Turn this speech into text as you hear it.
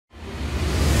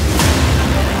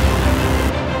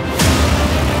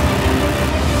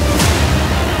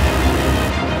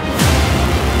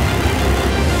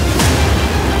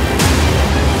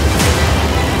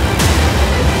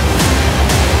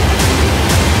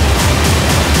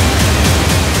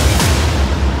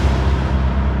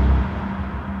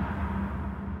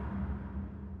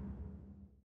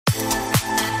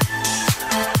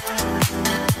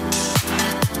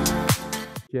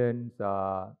questions,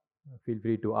 feel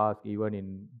free to ask even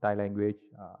in Thai language.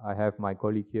 I have my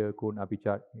colleague here, Kun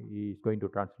Apichat. He is going to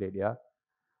translate. Yeah.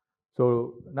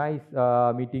 So nice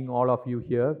meeting all of you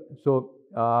here. So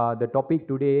the topic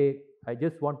today, I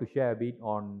just want to share a bit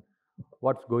on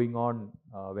what's going on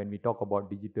when we talk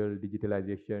about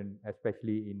digitalization,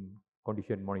 especially in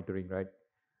condition monitoring, right?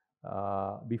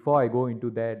 Before I go into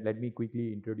that, let me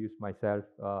quickly introduce myself.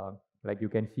 Like you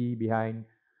can see behind,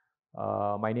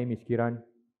 my name is Kiran.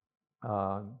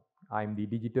 I'm the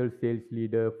digital sales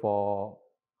leader for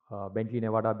Bentley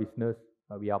Nevada business.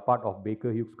 We are part of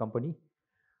Baker Hughes company.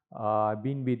 I've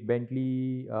been with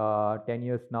Bentley 10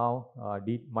 years now,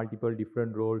 did multiple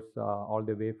different roles all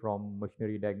the way from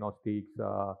machinery diagnostics,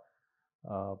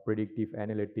 predictive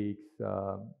analytics,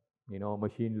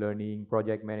 machine learning,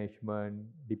 project management,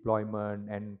 deployment,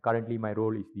 and currently my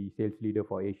role is the sales leader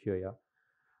for Asia.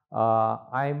 Yeah.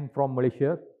 I'm from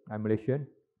Malaysia. I'm Malaysian.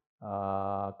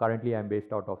 Currently, I'm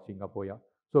based out of Singapore. Yeah.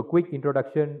 So, quick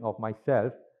introduction of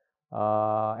myself.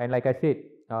 And like I said,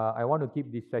 I want to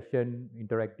keep this session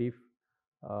interactive.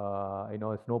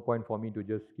 It's no point for me to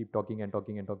just keep talking and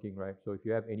talking and talking, right? So, if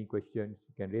you have any questions,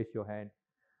 you can raise your hand.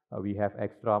 We have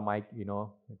extra mic, you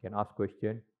can ask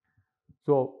questions.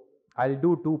 So, I'll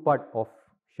do two parts of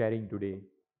sharing today.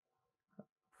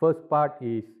 First part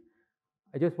is,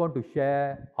 I just want to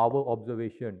share our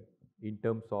observation in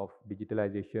terms of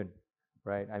digitalization,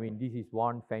 right? I mean, this is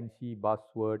one fancy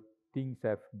buzzword. Things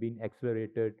have been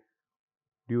accelerated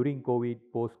during COVID,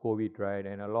 post-COVID, right?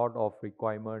 And a lot of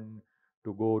requirement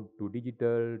to go to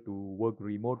digital, to work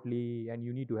remotely, and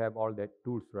you need to have all that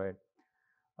tools, right?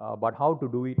 But how to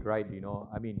do it right,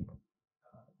 I mean,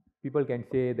 people can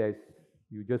say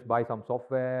you just buy some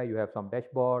software, you have some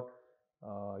dashboard,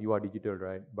 you are digital,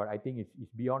 right? But I think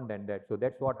it's beyond than that. So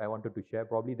that's what I wanted to share.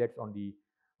 Probably that's on the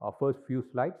first few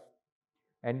slides.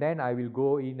 And then I will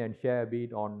go in and share a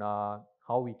bit on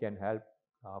how we can help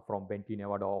from Bentley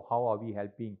Nevada, or how are we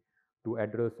helping to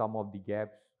address some of the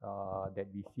gaps that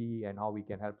we see, and how we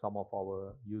can help some of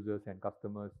our users and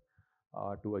customers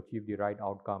to achieve the right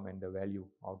outcome and the value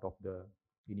out of the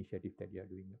initiative that we are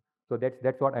doing. So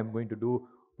that's what I'm going to do.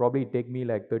 Probably take me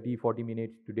like 30-40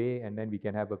 minutes today, and then we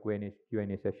can have a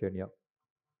Q&A session. Yeah.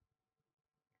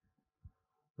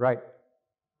 Right.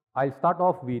 I'll start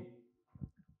off with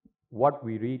what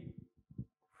we read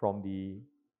from the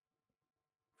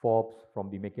Forbes,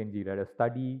 from the McKinsey, right? A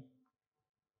study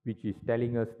which is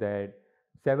telling us that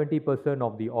 70%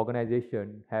 of the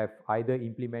organization have either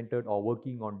implemented or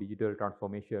working on digital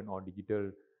transformation or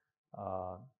digital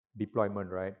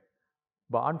deployment, right?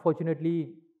 But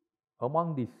unfortunately,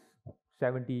 among these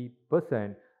 70%,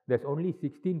 there's only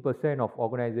 16% of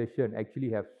organizations actually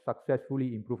have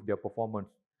successfully improved their performance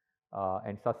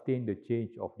and sustained the change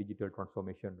of digital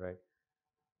transformation, right?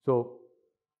 So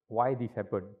why this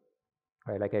happened?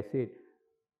 Right, like I said,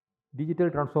 digital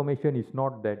transformation is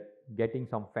not that getting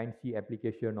some fancy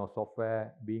application or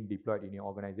software being deployed in your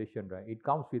organization, right? It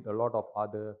comes with a lot of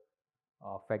other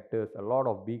factors, a lot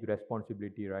of big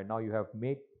responsibility, right? Now you have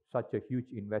made such a huge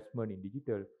investment in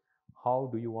digital. How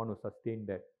do you want to sustain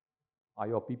that? Are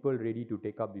your people ready to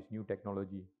take up this new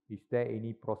technology? Is there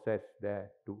any process there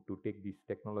to take this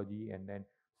technology and then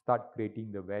start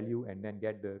creating the value and then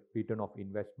get the return of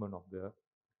investment of the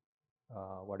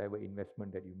whatever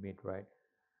investment that you made, right?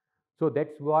 So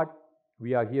that's what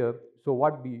we are here. So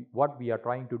what we are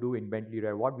trying to do in Bentley,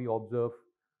 right? What we observe,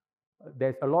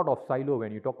 there's a lot of silo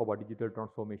when you talk about digital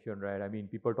transformation, right? I mean,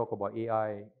 people talk about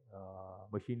AI,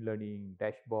 machine learning,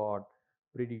 dashboard,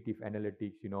 predictive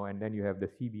analytics, and then you have the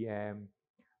CBM,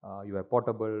 you have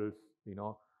portables,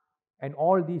 and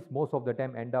all these most of the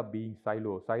time end up being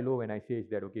silo. Silo, when I say, is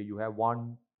that, okay, you have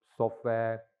one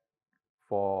software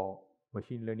for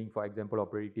machine learning, for example, or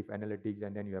predictive analytics,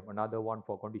 and then you have another one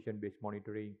for condition-based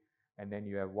monitoring, and then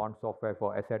you have one software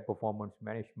for asset performance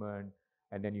management,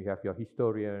 and then you have your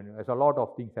historian. There's a lot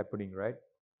of things happening, right?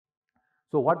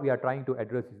 So what we are trying to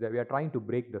address is that we are trying to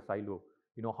break the silo.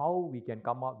 How we can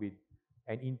come up with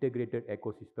an integrated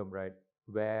ecosystem, right,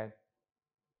 where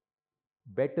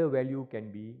better value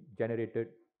can be generated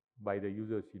by the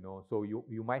users. So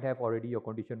you might have already your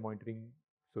condition monitoring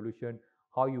solution,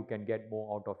 how you can get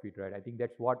more out of it, right? I think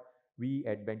that's what we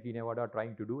at Bentley Nevada are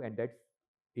trying to do, and that's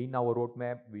in our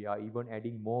roadmap. We are even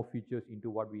adding more features into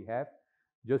what we have,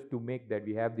 just to make that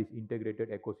we have this integrated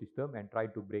ecosystem and try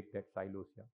to break that silos.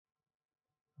 Yeah.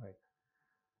 Right.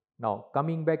 Now,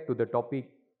 coming back to the topic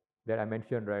that I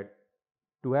mentioned, right?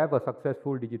 To have a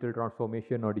successful digital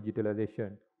transformation or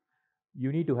digitalization,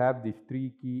 you need to have these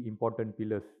three key important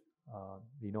pillars,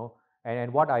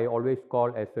 and what I always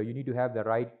call as you need to have the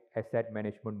right asset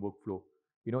management workflow.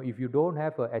 If you don't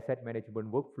have an asset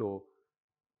management workflow,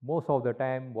 most of the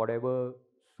time, whatever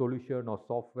solution or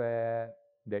software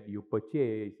that you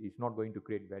purchase is not going to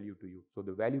create value to you. So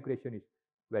the value creation is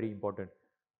very important.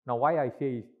 Now, why I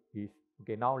say is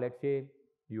okay, now let's say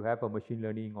you have a machine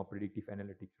learning or predictive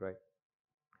analytics, right?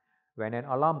 When an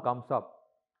alarm comes up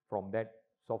from that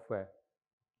software,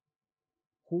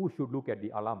 who should look at the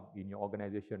alarm in your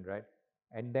organization, right?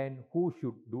 And then who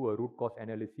should do a root cause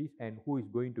analysis and who is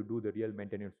going to do the real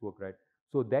maintenance work, right?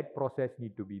 So that process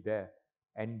need to be there.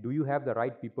 And do you have the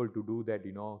right people to do that,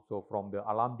 So from the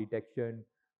alarm detection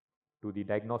to the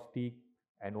diagnostic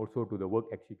and also to the work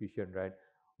execution, right?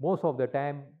 Most of the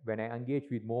time when I engage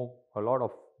with a lot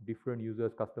of different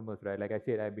users, customers, right? Like I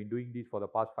said, I've been doing this for the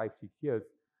past 5-6 years.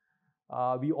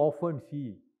 We often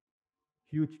see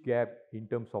huge gap in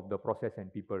terms of the process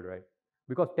and people, right?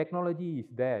 Because technology is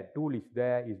there, tool is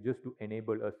there, is just to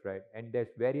enable us, right? And there's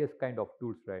various kind of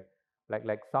tools, right?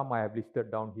 Like some I have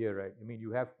listed down here, right? I mean,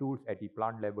 you have tools at the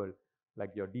plant level,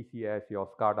 like your DCS, your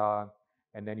SCADA,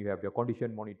 and then you have your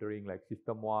condition monitoring, like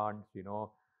System Ones,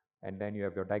 and then you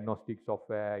have your diagnostic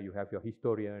software, you have your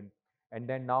historian, and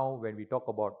then now when we talk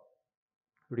about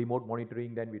remote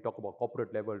monitoring, then we talk about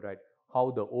corporate level, right?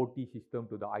 How the OT system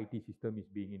to the IT system is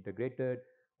being integrated.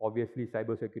 Obviously,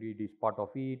 cybersecurity is part of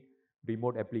it,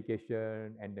 remote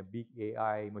application, and the big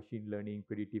AI, machine learning,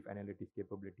 predictive analytics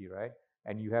capability, right?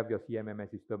 And you have your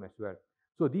CMMS system as well.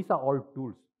 So these are all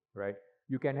tools, right?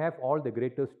 You can have all the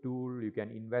greatest tool, you can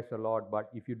invest a lot, but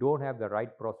if you don't have the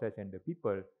right process and the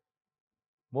people,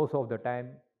 most of the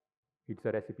time, it's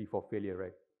a recipe for failure,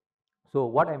 right? So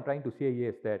what I'm trying to say here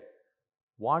is that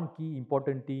one key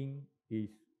important thing is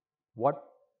what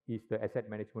is the asset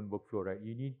management workflow, right?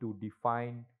 You need to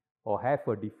define or have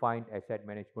a defined asset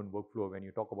management workflow when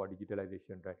you talk about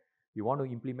digitalization, right? You want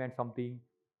to implement something,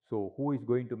 so who is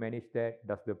going to manage that?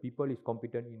 Does the people is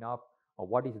competent enough, or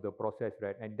what is the process,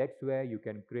 right? And that's where you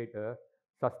can create a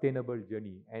sustainable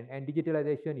journey. And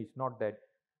digitalization is not that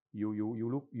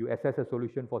you assess a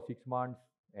solution for 6 months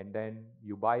and then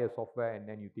you buy a software and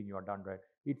then you think you are done, right?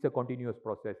 It's a continuous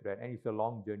process, right? And it's a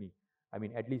long journey. I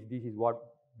mean, at least this is what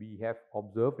we have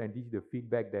observed, and this is the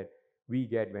feedback that we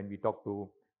get when we talk to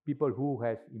people who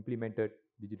has implemented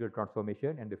digital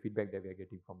transformation and the feedback that we are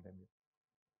getting from them.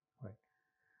 Right.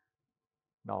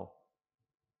 Now,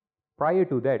 prior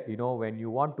to that, when you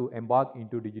want to embark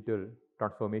into digital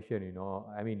transformation,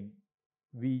 I mean,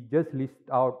 we just list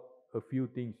out a few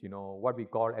things, what we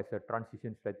call as a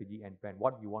transition strategy and plan,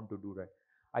 what you want to do, right?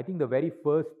 I think the very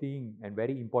first thing and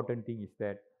very important thing is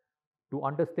that to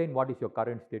understand what is your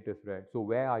current status, right? So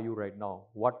where are you right now?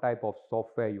 What type of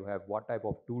software you have? What type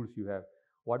of tools you have?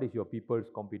 What is your people's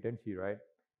competency, right?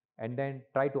 And then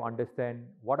try to understand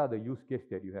what are the use case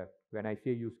that you have. When I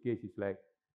say use case, it's like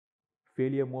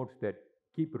failure modes that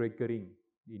keep recurring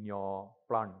in your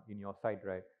plant, in your site,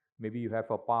 right? Maybe you have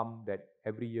a pump that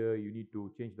every year you need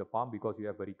to change the pump because you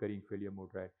have a recurring failure mode,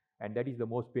 right? And that is the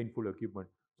most painful equipment.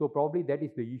 So probably that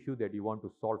is the issue that you want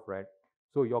to solve, right?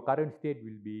 So your current state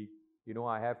will be,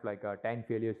 I have like 10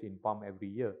 failures in pump every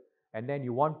year. And then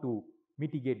you want to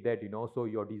mitigate that, so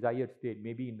your desired state,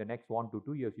 maybe in the next 1 to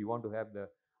 2 years, you want to have the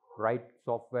right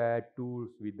software, tools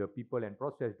with the people and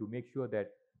process to make sure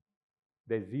that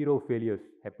there's zero failures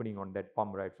happening on that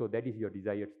pump, right? So that is your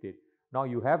desired state. Now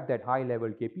you have that high level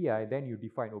KPI, then you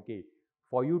define, okay,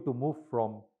 for you to move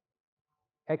from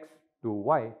X to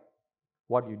Y,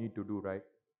 what you need to do, right?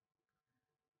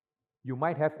 You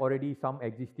might have already some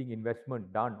existing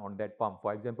investment done on that pump.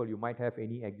 For example, you might have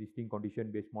any existing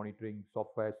condition-based monitoring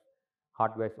software,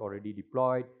 hardware already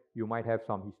deployed. You might have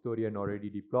some historian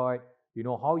already deployed.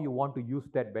 How you want to use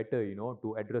that better,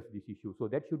 to address this issue. So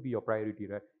that should be your priority,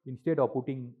 right? Instead of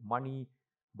putting money,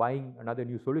 buying another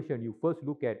new solution, you first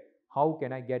look at how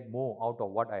can I get more out of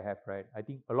what I have, right? I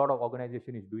think a lot of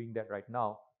organization is doing that right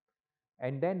now.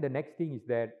 And then the next thing is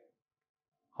that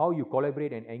how you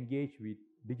collaborate and engage with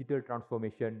digital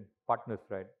transformation partners,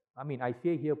 right? I mean, I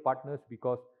say here partners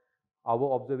because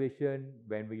our observation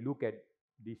when we look at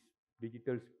this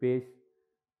digital space,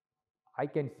 I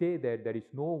can say that there is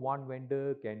no one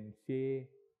vendor can say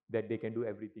that they can do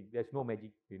everything. There's no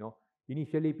magic,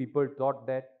 Initially, people thought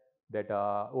that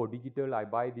digital, I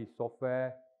buy this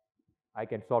software, I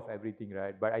can solve everything,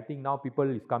 right? But I think now people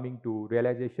is coming to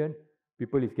realization,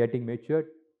 people is getting matured.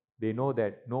 They know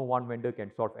that no one vendor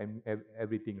can solve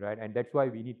everything, right? And that's why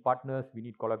we need partners, we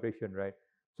need collaboration, right?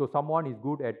 So someone is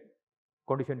good at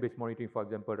condition-based monitoring, for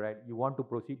example, right? You want to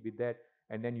proceed with that,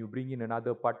 and then you bring in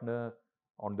another partner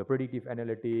on the predictive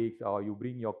analytics, or you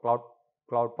bring your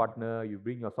cloud partner, you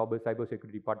bring your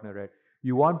cybersecurity partner, right?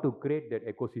 You want to create that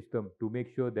ecosystem to make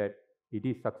sure that it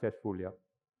is successful, yeah.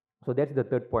 So that's the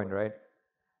third point, right?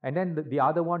 And then the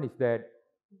other one is that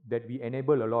we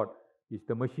enable a lot is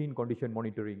the machine condition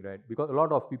monitoring, right? Because a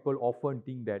lot of people often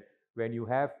think that when you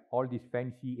have all these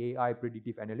fancy AI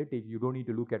predictive analytics, you don't need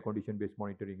to look at condition-based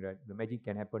monitoring, right? The magic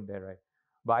can happen there, right?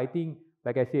 But I think,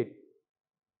 like I said,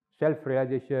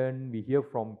 self-realization, we hear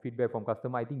from feedback from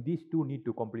customer, I think these two need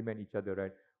to complement each other,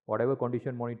 right? Whatever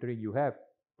condition monitoring you have,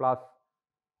 plus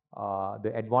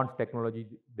the advanced technology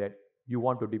that you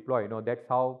want to deploy, that's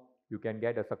how you can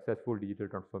get a successful digital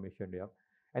transformation, yeah.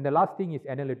 And the last thing is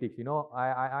analytics.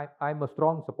 I'm a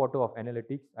strong supporter of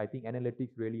analytics. I think analytics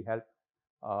really help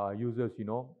users,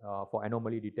 for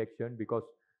anomaly detection, because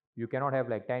you cannot have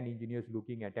like 10 engineers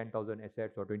looking at 10,000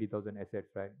 assets or 20,000 assets,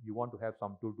 right? You want to have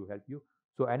some tool to help you.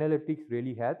 So analytics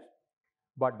really helps,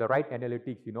 but the right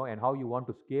analytics, and how you want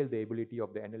to scale the ability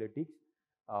of the analytics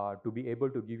to be able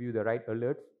to give you the right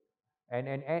alerts. And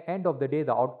end of the day,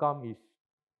 the outcome is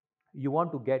you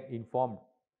want to get informed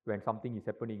when something is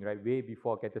happening, right? Way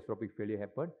before catastrophic failure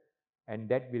happen. And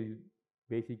that will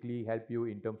basically help you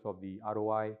in terms of the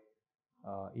ROI,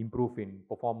 improve in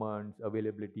performance,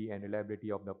 availability, and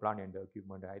reliability of the plant and the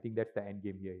equipment. I think that's the end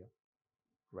game here, yeah.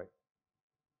 Right.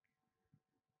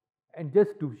 And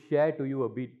just to share to you a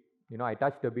bit, I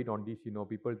touched a bit on this,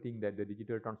 people think that the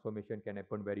digital transformation can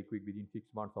happen very quick within 6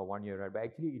 months or 1 year, right? But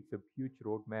actually it's a huge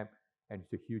roadmap and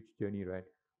it's a huge journey, right?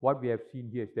 What we have seen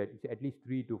here is that it's at least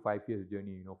 3 to 5 years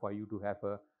journey, for you to have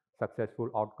a successful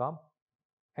outcome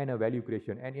and a value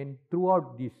creation. And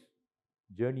throughout this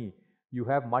journey, you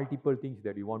have multiple things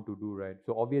that you want to do, right?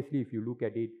 So obviously, if you look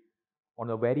at it on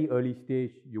a very early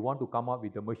stage, you want to come up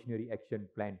with a machinery action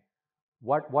plan.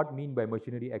 What mean by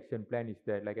machinery action plan is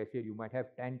that, like I said, you might have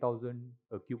 10,000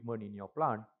 equipment in your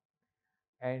plant,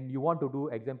 and you want to do,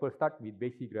 example, start with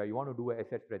basic, right? You want to do an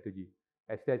asset strategy.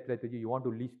 Asset strategy, you want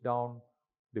to list down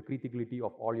the criticality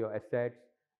of all your assets,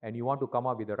 and you want to come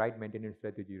up with the right maintenance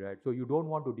strategy, right? So you don't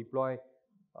want to deploy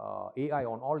AI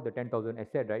on all the 10,000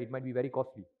 assets, right? It might be very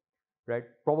costly, right?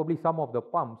 Probably some of the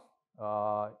pumps,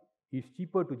 it's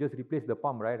cheaper to just replace the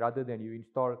pump, right? Rather than you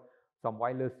install some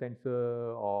wireless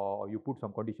sensor or you put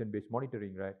some condition-based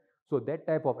monitoring, right? So that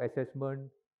type of assessment,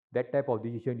 that type of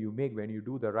decision you make when you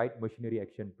do the right machinery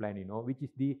action plan, which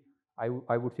is I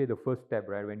would say the first step,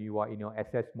 right? When you are in your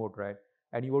assess mode, right?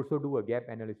 And you also do a gap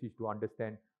analysis to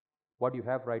understand what you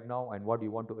have right now and what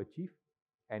you want to achieve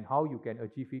and how you can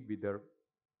achieve it with the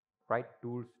right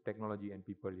tools, technology, and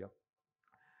people, yeah.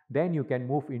 Then you can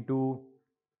move into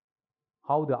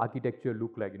how the architecture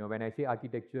look like. When I say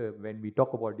architecture, when we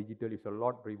talk about digital, it's a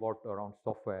lot revolved around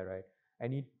software, right?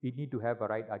 And it need to have a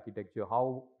right architecture,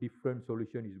 how different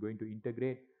solution is going to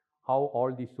integrate, how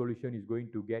all this solution is going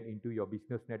to get into your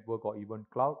business network or even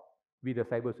cloud with a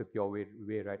cyber secure way,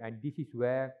 right? And this is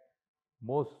where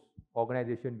most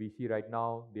organizations we see right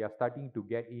now, they are starting to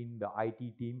get in the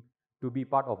IT team to be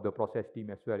part of the process team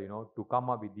as well, to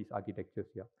come up with these architectures,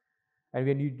 yeah. And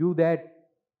when you do that,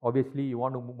 obviously you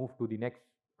want to move to the next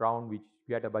round, which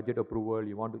you had a budget approval,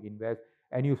 you want to invest,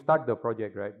 and you start the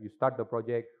project, right? You start the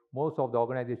project. Most of the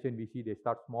organization we see, they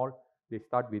start small. They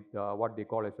start with what they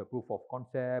call as a proof of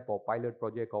concept or pilot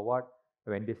project or what.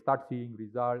 When they start seeing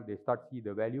result, they start see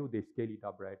the value, they scale it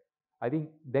up, right? I think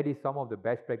that is some of the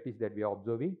best practice that we are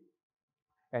observing.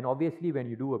 And obviously, when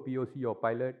you do a POC or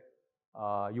pilot,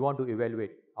 you want to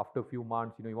evaluate after a few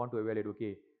months. You want to evaluate,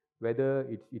 okay, whether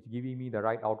it's giving me the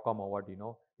right outcome or what.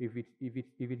 If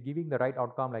it's giving the right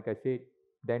outcome, like I said,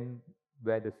 then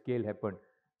where the scale happen.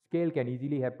 Scale can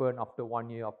easily happen after 1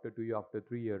 year, after 2 years, after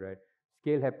 3 years, right?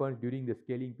 Scale happens during the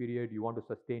scaling period. You want to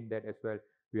sustain that as well.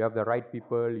 You have the right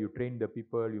people, you train the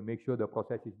people, you make sure the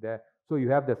process is there. So you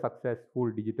have the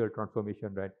successful digital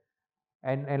transformation, right?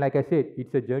 And like I said,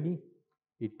 it's a journey.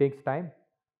 It takes time.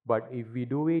 But if we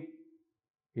do it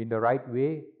in the right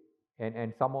way,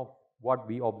 and some of what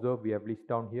we observe, we have listed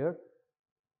down here,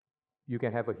 you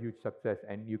can have a huge success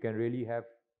and you can really have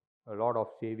a lot of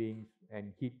savings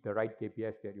and hit the right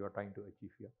KPIs that you are trying to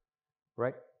achieve here,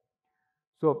 right?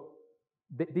 So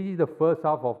this is the first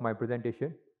half of my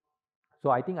presentation. So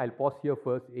I think I'll pause here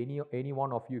first. Any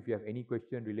one of you, if you have any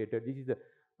question related, this is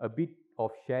a bit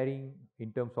of sharing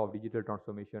in terms of digital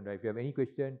transformation, right? If you have any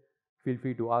question, feel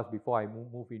free to ask before I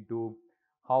move into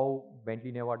how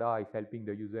Bentley Nevada is helping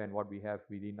the user and what we have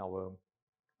within our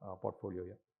portfolio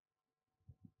here.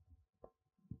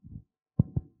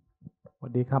 ส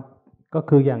วัสดีครับก็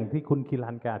คืออย่างที่คุณคิ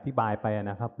รันแกอธิบายไป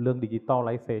นะครับเรื่อง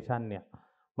Digitalization เนี่ย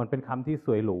มันเป็นคำที่ส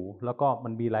วยหรูแล้วก็มั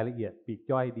นมีรายละเอียดปลีก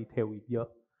ย่อยดีเทลอีกเยอะ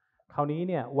คราวนี้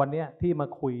เนี่ยวันนี้ที่มา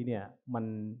คุยเนี่ยมั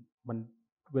น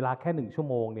เวลาแค่1 ชั่ว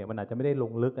โมงเนี่ยมันอาจจะไม่ได้ล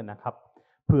งลึกนะครับ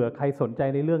พ ผื่อใครสนใจ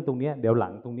ในเรื่องตรงนี้เดี๋ยวหลั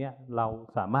งตรงนี้เรา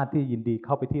สามารถที่ยินดีเ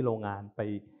ข้าไปที่โรงงานไป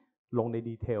ลงใน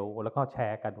ดีเทลแล้วก็แช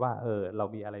ร์กันว่าเรา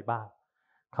มีอะไรบ้าง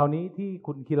คราวนี้ที่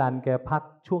คุณคิรันแกพัก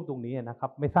ช่วงตรงนี้นะครั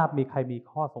บไม่ทราบมีใครมี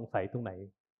ข้อสงสัยตรงไหน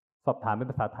สอบถามเป็น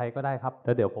ภาษาไทยก็ได้ครับแ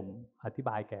ล้วเดี๋ยวผมอธิบ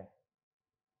ายแก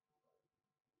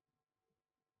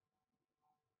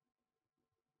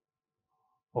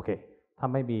โอเคถ้า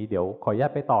ไม่มีเดี๋ยวขออนุญา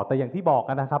ตไปต่อแต่อย่างที่บอก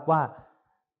กันนะครับว่า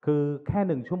คือแค่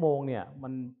1 ชั่วโมงเนี่ยมั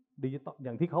นดิจิตอลอ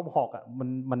ย่างที่เขาบอกอ่ะ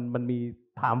มันมี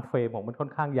ไทม์เฟรมของมันค่อ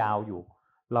นข้างยาวอยู่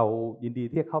เรายินดี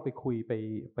ที่จะเข้าไปคุย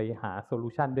ไปหาโซลู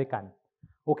ชันด้วยกัน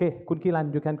โอเคคุณคิรัน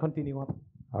you can continue ครับ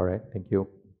All right, thank you.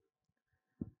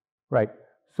 Right.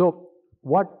 So,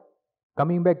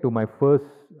 coming back to my first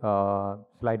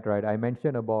slide, right? I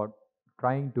mentioned about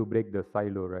trying to break the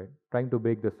silo, right? Trying to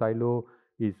break the silo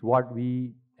is what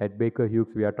we at Baker Hughes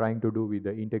we are trying to do with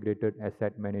the integrated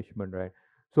asset management, right?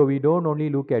 So we don't only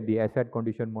look at the asset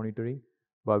condition monitoring,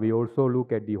 but we also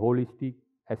look at the holistic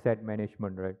asset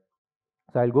management, right?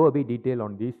 So I'll go a bit detail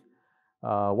on this,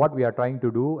 what we are trying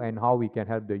to do and how we can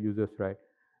help the users, right?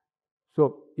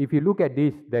 So if you look at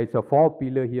this, there is a 4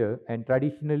 pillar here, and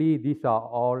traditionally these are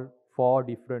all 4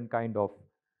 different kind of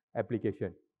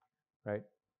application, right?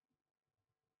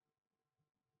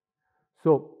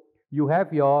 So you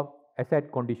have your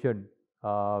asset condition,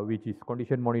 which is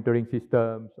condition monitoring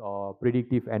systems or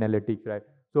predictive analytics, right?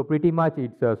 So pretty much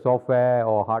it's a software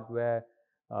or hardware.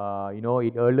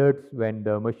 It alerts when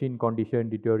the machine condition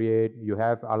deteriorate. You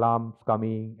have alarms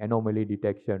coming, anomaly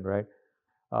detection, right?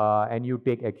 And you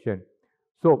take action.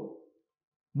 So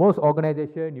most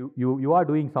organization, you are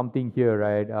doing something here,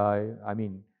 right? I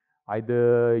mean,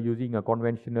 either using a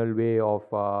conventional way of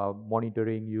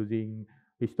monitoring using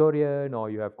historian, or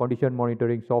you have condition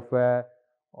monitoring software,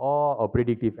 or a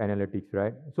predictive analytics,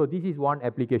 right? So this is one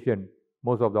application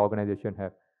most of the organization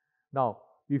have. Now,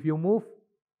 if you move,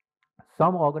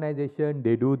 some organization,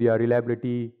 they do their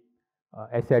reliability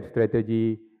asset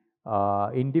strategy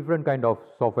in different kind of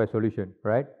software solution,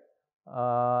 right?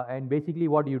 And basically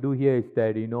what you do here is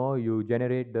that, you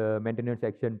generate the maintenance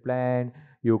action plan,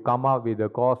 you come up with a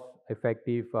cost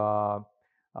effective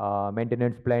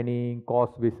maintenance planning,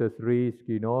 cost versus risk,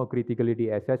 criticality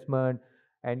assessment,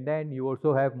 and then you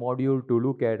also have module to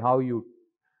look at how you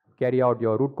carry out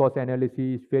your root cause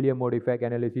analysis, failure mode effect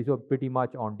analysis, so pretty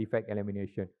much on defect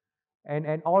elimination.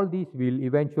 And all these will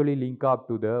eventually link up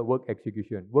to the work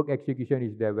execution. Work execution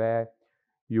is there where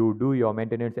you do your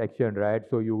maintenance action, right?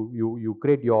 So you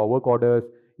create your work orders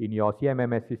in your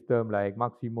CMMS system like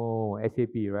Maximo,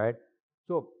 SAP, right?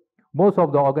 So most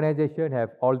of the organization have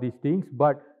all these things,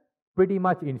 but pretty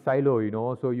much in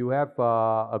silo, So you have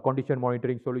a condition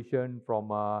monitoring solution from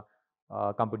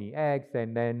company X,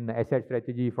 and then asset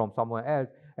strategy from somewhere else.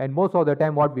 And most of the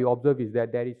time what we observe is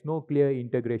that there is no clear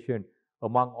integration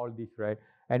among all these, right?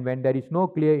 And when there is no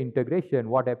clear integration,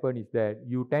 what happens is that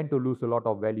you tend to lose a lot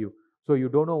of value. So you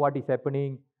don't know what is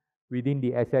happening within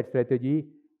the asset strategy,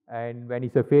 and when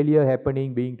it's a failure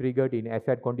happening, being triggered in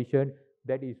asset condition,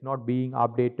 that is not being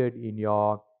updated in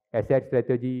your asset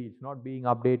strategy, it's not being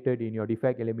updated in your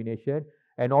defect elimination,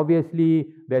 and obviously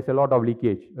there's a lot of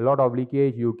leakage.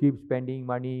 You keep spending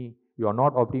money, you are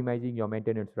not optimizing your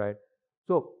maintenance, right?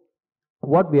 So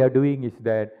what we are doing is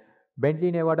that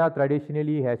Bentley Nevada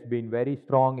traditionally has been very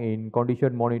strong in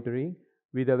condition monitoring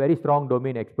with a very strong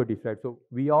domain expertise, right? So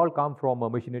we all come from a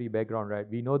machinery background, right?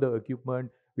 We know the equipment,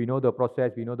 we know the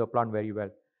process, we know the plant very well.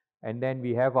 And then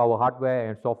we have our hardware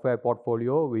and software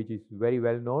portfolio, which is very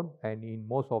well known. And in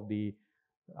most of the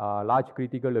large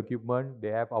critical equipment, they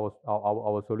have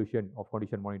our solution of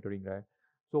condition monitoring, right?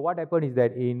 So what happened is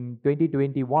that in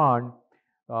 2021,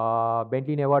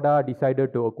 Bentley Nevada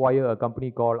decided to acquire a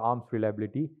company called Arms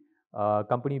Reliability, a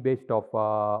company based of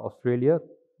Australia.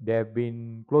 They have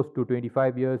been close to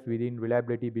 25 years within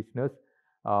reliability business.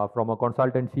 From a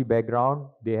consultancy background,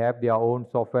 they have their own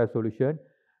software solution,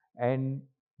 and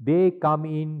they come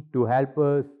in to help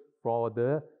us for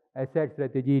the asset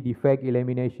strategy, defect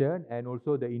elimination, and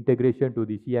also the integration to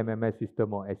the CMMS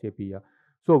system or SAP. Yeah.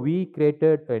 So we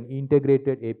created an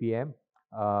integrated APM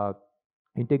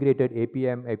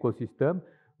ecosystem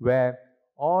where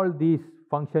all these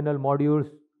functional modules,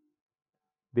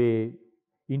 they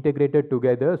integrated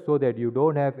together so that you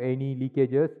don't have any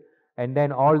leakages, and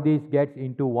then all this gets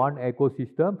into one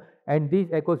ecosystem, and this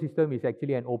ecosystem is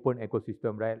actually an open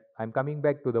ecosystem, right? I'm coming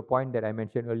back to the point that I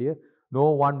mentioned earlier.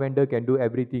 No one vendor can do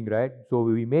everything, right? So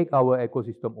we make our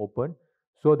ecosystem open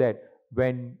so that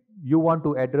when you want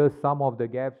to address some of the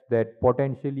gaps that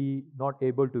potentially not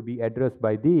able to be addressed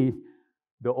by these,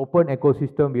 the open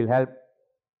ecosystem will help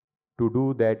to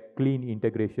do that clean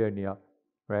integration, yeah,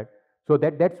 right? So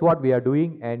that's what we are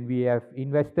doing, and we have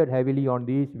invested heavily on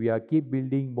this. We are keep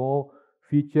building more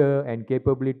feature and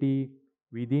capability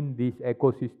within this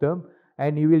ecosystem,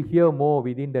 and you will hear more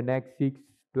within the next 6,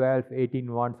 12, 18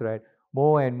 months, right?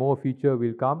 More and more feature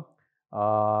will come,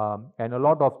 and a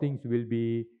lot of things will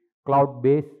be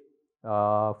cloud-based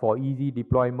for easy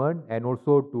deployment and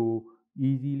also to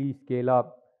easily scale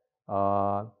up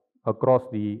across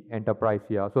the enterprise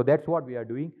here. So that's what we are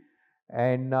doing.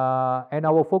 And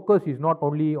our focus is not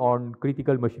only on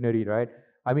critical machinery, right?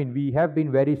 I mean, we have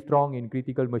been very strong in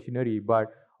critical machinery,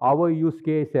 but our use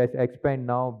case has expanded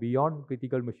now beyond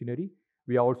critical machinery.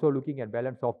 We are also looking at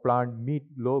balance of plant, mid,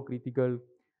 low critical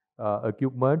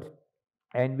equipment.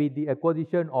 And with the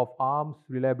acquisition of arms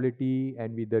reliability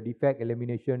and with the defect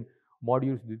elimination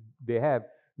modules they have,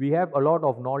 we have a lot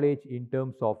of knowledge in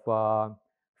terms of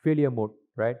failure mode,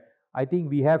 right? I think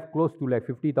we have close to like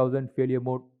 50,000 failure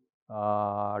mode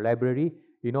library.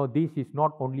 You know, this is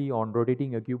not only on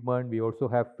rotating equipment, we also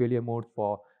have failure modes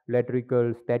for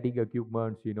electrical, static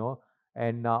equipments, you know,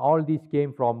 and all this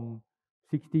came from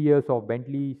 60 years of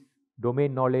Bentley's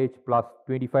domain knowledge plus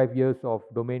 25 years of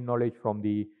domain knowledge from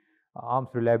the arms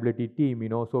reliability team, you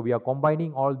know. So we are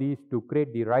combining all these to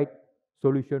create the right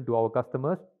solution to our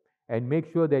customers and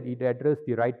make sure that it addresses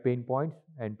the right pain points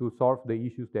and to solve the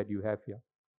issues that you have here.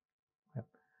 Yeah.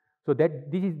 So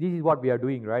that this is what we are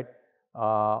doing, right?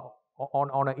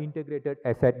 On an integrated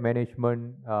asset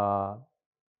management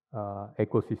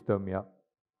ecosystem, yeah.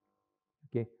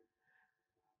 Okay.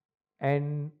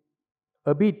 And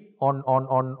a bit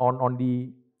on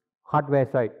the hardware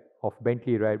side of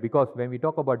Bentley, right? Because when we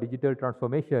talk about digital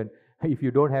transformation, if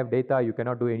you don't have data, you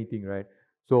cannot do anything, right?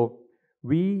 So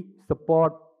we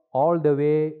support all the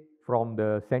way from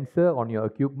the sensor on your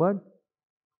equipment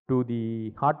to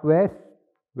the hardware,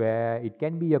 where it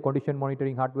can be a condition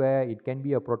monitoring hardware, it can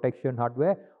be a protection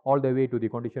hardware, all the way to the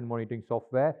condition monitoring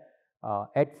software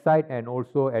at site and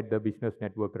also at the business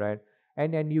network, right?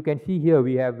 And you can see here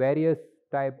we have various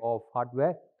type of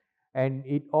hardware, and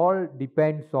it all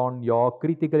depends on your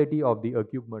criticality of the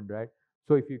equipment, right?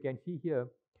 So if you can see here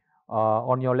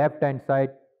on your left hand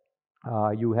side,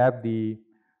 you have the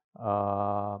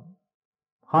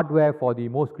hardware for the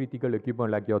most critical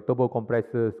equipment like your turbo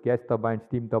compressors, gas turbines,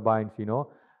 steam turbines, you know,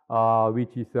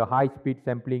 which is a high speed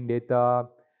sampling data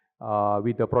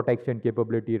with a protection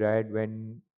capability, right?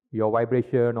 When your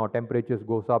vibration or temperatures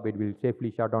goes up, it will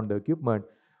safely shut down the equipment.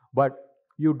 But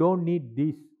you don't need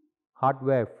this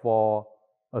hardware for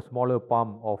a smaller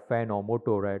pump or fan or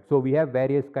motor, right? So we have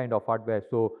various kind of hardware.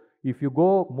 So if you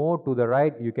go more to the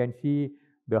right, you can see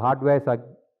the hardwares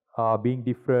are being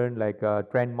different, like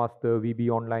Trendmaster, VB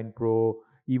Online Pro,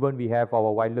 even we have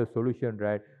our wireless solution,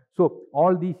 right? So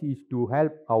all this is to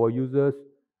help our users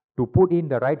to put in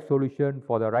the right solution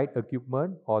for the right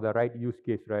equipment or the right use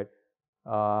case, right?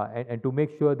 And to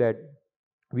make sure that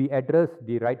we address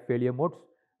the right failure modes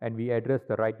and we address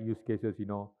the right use cases, you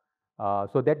know.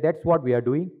 So that's what we are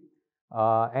doing.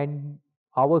 And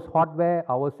our hardware,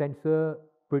 our sensor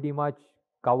pretty much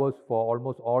covers for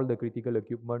almost all the critical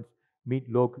equipments, mid,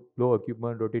 low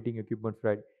equipment, rotating equipments,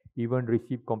 right? Even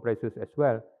receive compressors as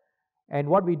well. And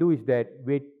what we do is that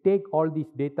we take all this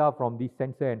data from this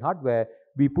sensor and hardware,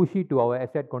 we push it to our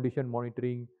asset condition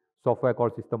monitoring software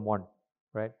called System 1,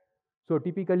 right? So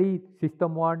typically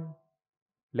System 1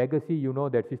 legacy, you know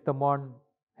that System 1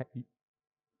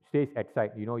 stays at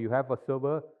site. You know, you have a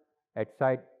server at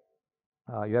site,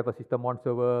 you have a System 1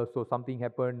 server, so something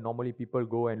happened, normally people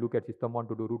go and look at System 1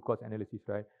 to do root cause analysis,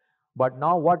 right? But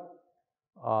now what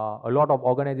a lot of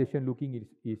organization looking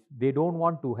is they don't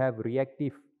want to have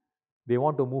reactive, they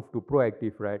want to move to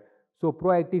proactive, right? So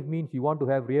proactive means you want to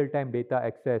have real-time data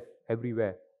access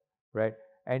everywhere, right?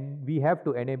 And we have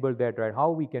to enable that, right?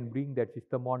 How we can bring that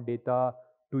System 1 data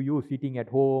to you sitting at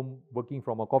home, working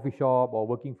from a coffee shop or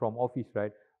working from office,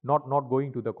 right? Not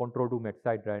going to the control room at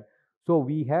site, right? So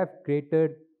we have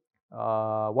created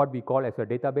what we call as a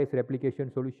database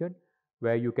replication solution,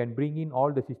 where you can bring in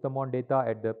all the System 1 data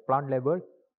at the plant level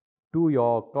to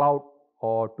your cloud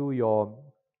or to your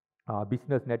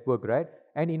business network, right?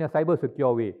 And in a cyber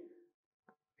secure way.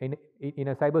 In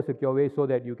a cyber secure way, so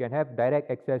that you can have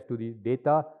direct access to the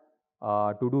data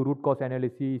to do root cause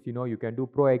analysis. You know, you can do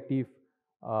proactive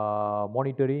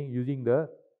monitoring using the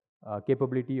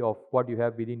capability of what you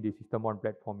have within the System 1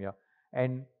 platform here.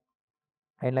 And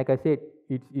like I said,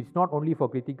 it's not only for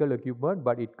critical equipment,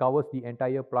 but it covers the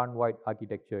entire plant-wide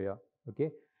architecture here.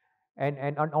 Okay,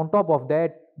 and on top of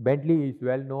that, Bentley is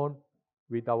well known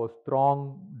with our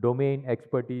strong domain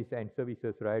expertise and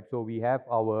services, right? So we have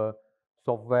our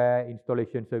software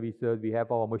installation services, we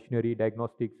have our machinery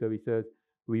diagnostic services,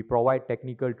 We provide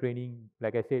technical training,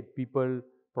 like I said, people,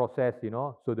 process,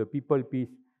 so the people piece,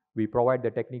 we provide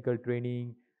the technical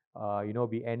training,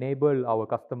 we enable our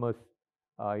customers,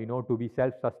 to be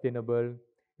self-sustainable.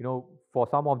 For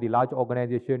some of the large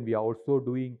organizations, we are also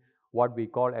doing what we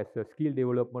call as a skill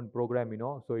development program,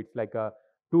 so it's like a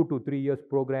 2 to 3 years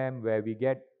program where we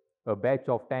get a batch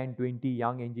of 10, 20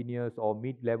 young engineers or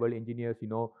mid-level engineers,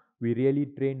 we really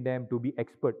train them to be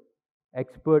expert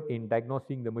in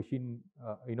diagnosing the machine,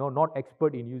 not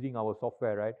expert in using our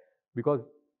software, right? Because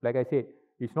like I said,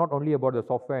 it's not only about the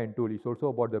software and tool, it's also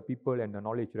about the people and the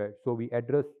knowledge, right? So we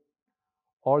address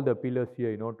all the pillars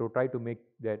here, to try to make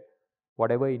that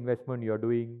whatever investment you're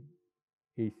doing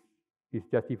is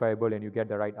justifiable and you get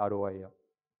the right ROI.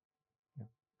 Yeah.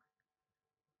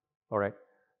 All right.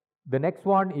 The next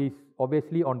one is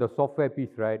obviously on the software piece,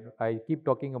 right? I keep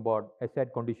talking about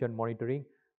asset condition monitoring.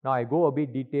 Now I go a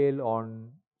bit detail on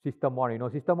System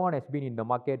 1. System 1 has been in the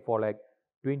market for like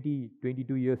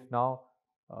 22 years now.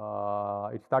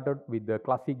 It started with the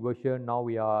classic version. Now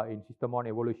we are in System 1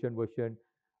 evolution version.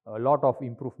 A lot of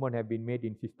improvement have been made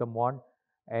in System 1.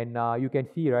 And you can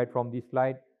see, right, from this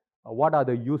slide, what are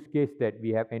the use case that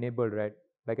we have enabled, right?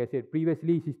 Like I said,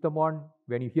 previously System 1,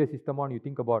 when you hear System 1, you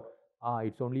think about,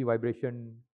 it's only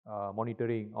vibration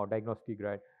monitoring or diagnostic,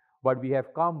 right? But we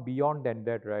have come beyond than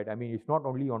that, right? I mean, it's not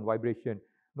only on vibration.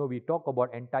 No, we talk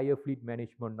about entire fleet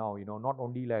management now, not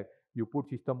only like you put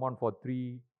System 1 for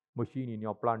 3 machine in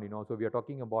your plant, so we are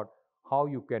talking about how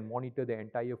you can monitor the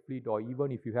entire fleet, or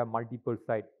even if you have multiple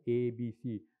sites, A, B,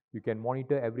 C, you can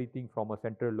monitor everything from a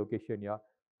central location, yeah.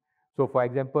 So for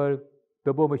example,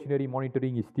 turbo machinery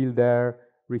monitoring is still there,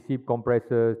 receive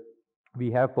compressors,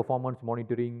 we have performance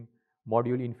monitoring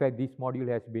module. In fact, this module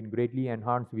has been greatly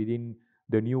enhanced within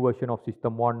the new version of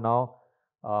System 1 now.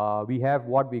 We have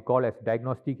what we call as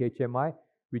diagnostic HMI,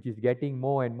 which is getting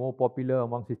more and more popular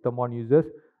among System 1 users.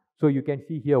 So you can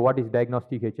see here what is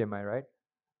diagnostic HMI, right?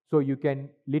 So you can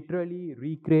literally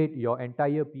recreate your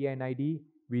entire PNID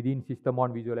within System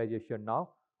 1 visualization now,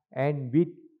 and with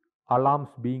alarms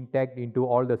being tagged into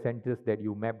all the sensors that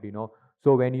you mapped,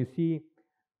 So when you see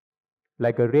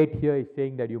like a red here is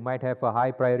saying that you might have a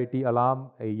high priority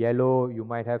alarm, a yellow, you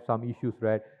might have some issues,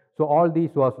 right? So all this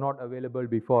was not available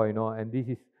before, and this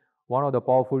is one of the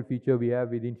powerful feature we have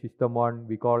within System 1,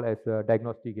 we call as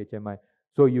diagnostic HMI.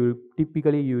 So you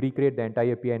typically recreate the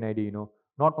entire PNID,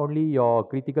 not only your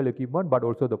critical equipment, but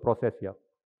also the process here.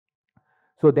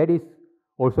 So that is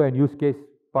also a use case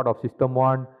part of System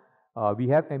 1. We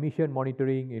have emission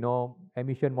monitoring,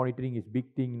 emission monitoring is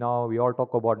big thing now. We all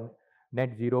talk about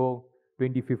net zero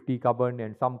 2050 carbon,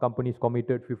 and some companies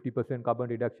committed 50% carbon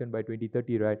reduction by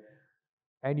 2030, right?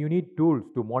 And you need tools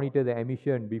to monitor the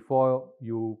emission before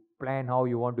you plan how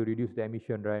you want to reduce the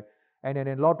emission, right? And in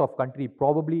a lot of countries,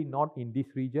 probably not in this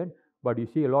region, but you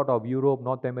see a lot of Europe,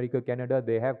 North America, Canada,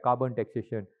 they have carbon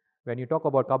taxation. When you talk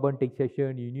about carbon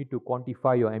taxation, you need to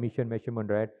quantify your emission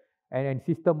measurement, right? And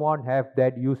System 1 have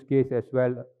that use case as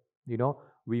well.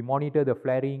 We monitor the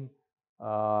flaring.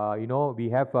 We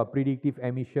have a predictive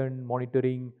emission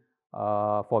monitoring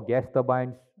for gas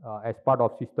turbines as part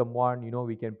of System 1.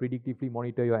 We can predictively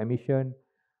monitor your emission.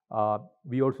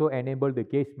 We also enable the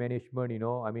case management.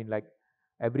 I mean, like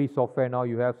every software now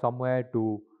you have somewhere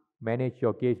to manage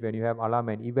your case when you have alarm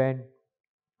and event.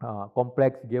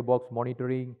 Complex gearbox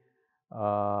monitoring.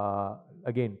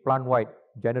 Again, plant-wide,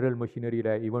 general machinery,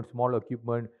 right? Even small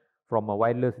equipment from a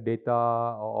wireless data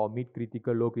or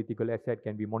mid-critical, low-critical asset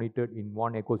can be monitored in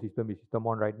one ecosystem with System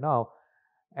 1 right now.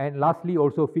 And lastly,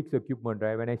 also fixed equipment,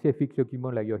 right? When I say fixed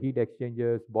equipment, like your heat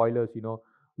exchangers, boilers,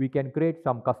 we can create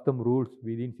some custom rules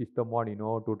within System 1,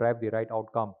 to drive the right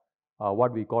outcome,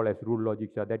 what we call as rule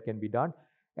logic, so that can be done.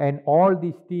 And all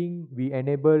these things we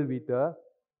enable with the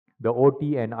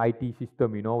OT and IT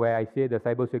system, where I say the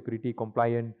cybersecurity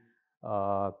compliant,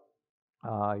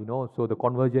 so the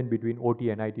conversion between OT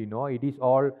and IT, it is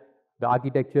all, the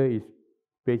architecture is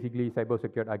basically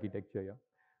cybersecure architecture, yeah.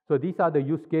 So these are the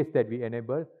use case that we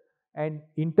enable. And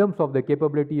in terms of the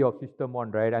capability of System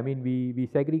 1, right, I mean, we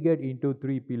segregate into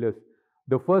 3 pillars.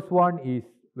 The first one is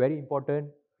very important,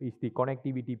 is the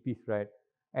connectivity piece, right?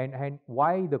 And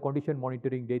why the condition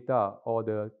monitoring data,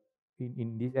 or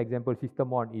in this example, System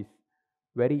 1 is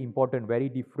very important, very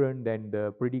different than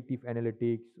the predictive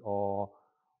analytics or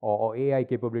AI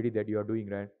capability that you are doing,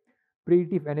 right?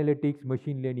 Predictive analytics,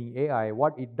 machine learning, AI,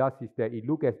 what it does is that it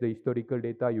looks at the historical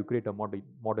data, you create a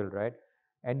model, right?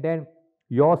 And then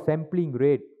your sampling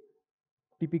rate,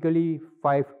 typically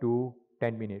 5 to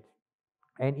 10 minutes.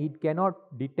 And it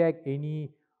cannot detect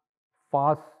any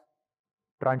fast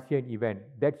transient event.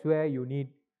 That's where you need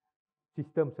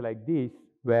systems like this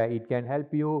where it can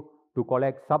help you to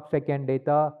collect sub-second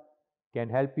data, can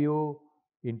help you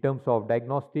in terms of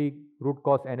diagnostic, root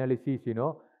cause analysis,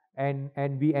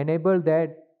 and we enable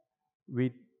that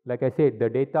with, like I said, the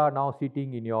data now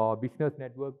sitting in your business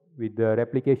network with the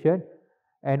replication.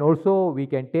 And also we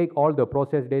can take all the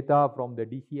process data from the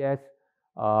DCS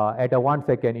at a 1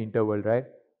 second interval, right?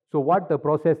 So what the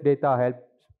process data helps,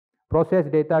 process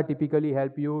data typically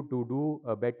help you to do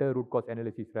a better root cause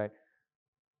analysis, right?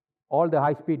 All the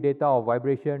high speed data of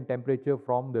vibration, temperature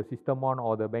from the system on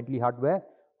or the Bentley hardware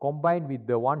combined with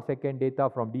the 1 second data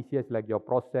from DCS like your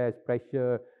process,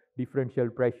 pressure, differential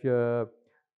pressure,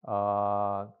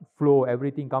 flow,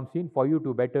 everything comes in for you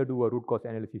to better do a root cause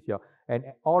analysis here. And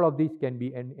all of this can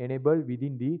be enabled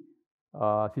within the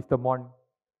system on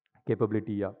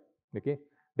capability here. Okay,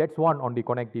 that's one on the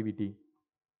connectivity.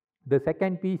 The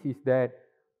second piece is that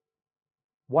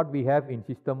what we have in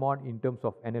system on in terms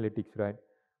of analytics, right?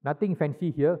 Nothing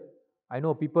fancy here. I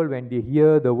know people when they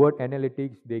hear the word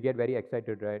analytics, they get very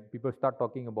excited, right? People start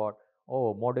talking about,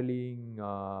 oh, modeling,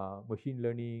 machine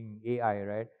learning, AI,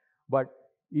 right? But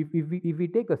if we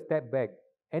take a step back,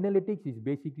 analytics is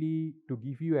basically to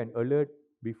give you an alert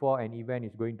before an event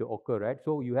is going to occur, right?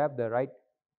 So you have the right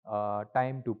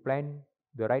time to plan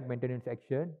the right maintenance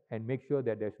action and make sure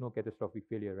that there's no catastrophic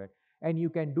failure, right? And you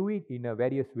can do it in a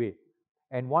various way.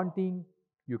 And one thing,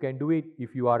 you can do it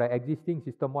if you are an existing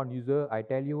system on user. I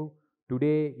tell you,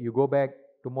 today you go back,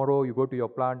 tomorrow you go to your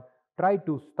plant, try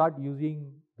to start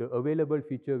using the available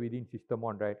feature within system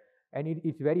on, right? And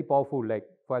it's very powerful. Like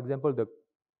for example, the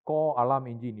core alarm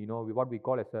engine, what we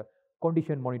call as a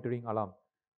condition monitoring alarm.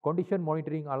 Condition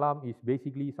monitoring alarm is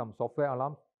basically some software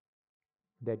alarms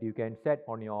that you can set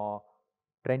on your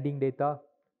trending data.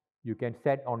 You can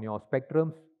set on your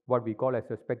spectrums, what we call as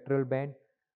a spectral band.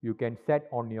 You can set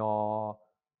on your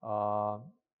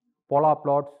polar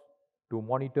plots to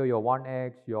monitor your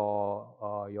 1x,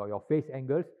 your phase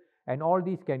angles, and all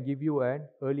these can give you an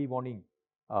early warning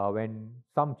when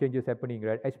some changes happening,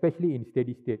 right? Especially in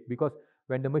steady state, because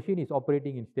when the machine is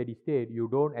operating in steady state, you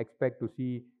don't expect to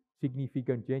see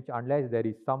significant change unless there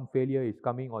is some failure is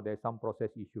coming or there's some process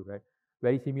issue, right?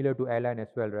 Very similar to airline as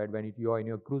well, right? When you are in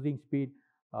your cruising speed,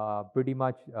 pretty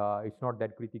much it's not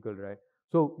that critical, right?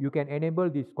 So you can enable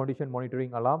this condition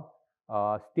monitoring alarm,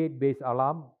 state-based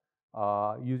alarm,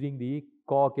 using the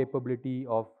core capability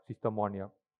of system on here.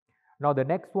 Now the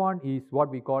next one is what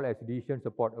we call as decision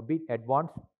support, a bit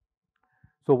advanced.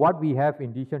 So what we have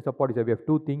in decision support is that we have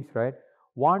two things, right?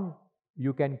 One,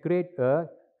 you can create a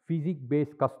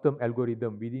physics-based custom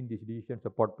algorithm within this decision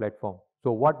support platform.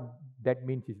 So what that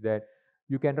means is that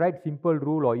you can write simple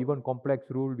rule or even complex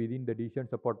rule within the decision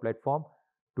support platform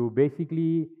to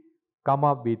basically come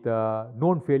up with a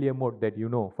known failure mode that you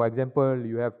know. For example,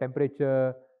 you have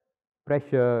temperature,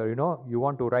 pressure, you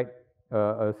want to write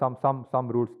some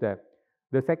rules there.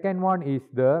 The second one is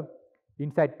the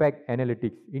inside pack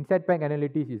analytics. Inside pack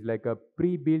analytics is like a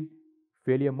pre-built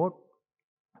failure mode.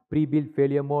 Pre-built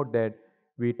failure mode that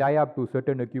we tie up to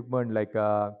certain equipment like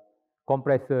a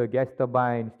compressor, gas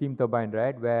turbine, steam turbine,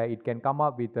 right? Where it can come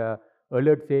up with a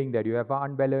alert saying that you have an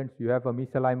unbalance, you have a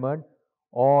misalignment,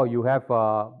 or you have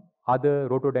other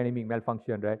rotodynamic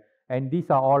malfunction, right? And these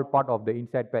are all part of the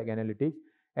inside pack analytics.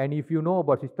 And if you know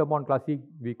about System on Classic,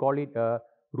 we call it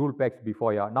rule packs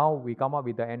before. Yeah. Now we come up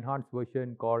with the enhanced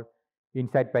version called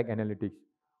inside pack analytics.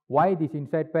 Why this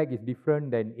inside pack is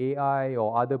different than AI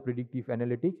or other predictive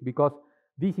analytics? Because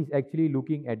this is actually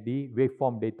looking at the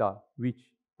waveform data, which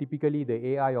typically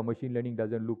the AI or machine learning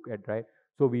doesn't look at, right?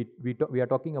 So we are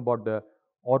talking about the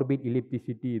orbit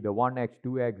ellipticity, the 1x,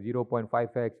 2x,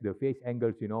 0.5x, the phase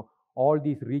angles, all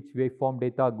these rich waveform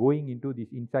data going into this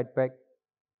inside pack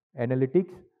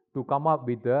analytics to come up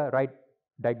with the right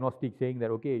diagnostic saying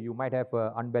that, okay, you might have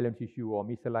an unbalance issue or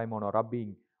misalignment or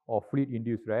rubbing or fluid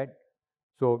induced, right?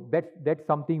 So that's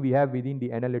something we have within the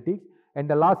analytics. And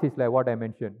the last is like what I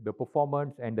mentioned, the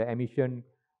performance and the emission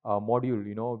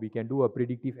module. We can do a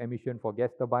predictive emission for gas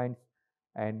turbines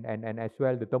and as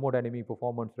well the thermodynamic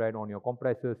performance, right, on your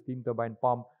compressor, steam turbine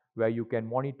pump, where you can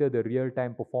monitor the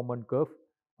real-time performance curve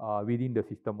within the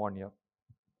system on here,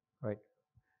 right?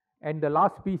 And the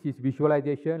last piece is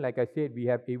visualization. Like I said, we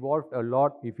have evolved a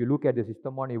lot. If you look at the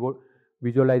system on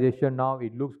visualization now,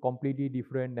 it looks completely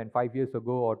different than 5 years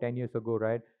ago or 10 years ago,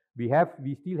 right? We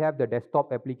still have the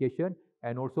desktop application,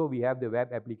 and also we have the web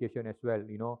application as well.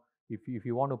 If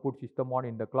you want to put system on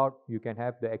in the cloud, you can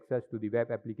have the access to the web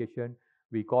application.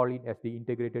 We call it as the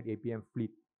integrated APM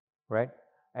fleet, right?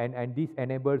 And this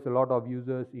enables a lot of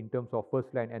users in terms of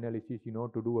first line analysis,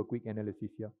 to do a quick analysis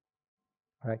here,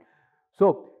 right?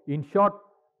 So in short,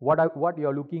 what you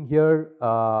are looking here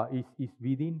is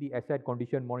within the asset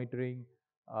condition monitoring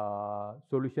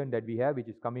solution that we have, which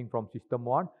is coming from System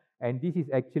 1. And this is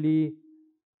actually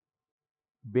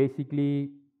basically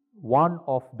one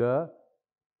of the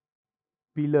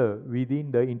pillar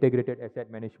within the integrated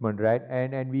asset management, right?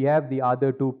 And we have the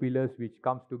other two pillars which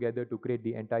comes together to create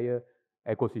the entire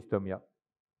ecosystem. Yeah.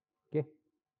 Okay.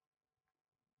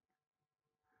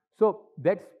 So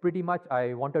that's pretty much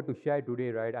I wanted to share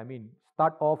today, right? I mean,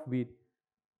 start off with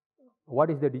what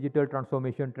is the digital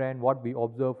transformation trend, what we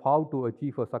observe, how to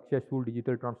achieve a successful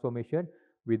digital transformation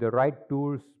with the right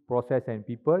tools, process, and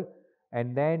people.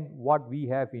 And then what we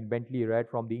have in Bentley, right,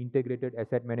 from the integrated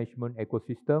asset management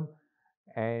ecosystem,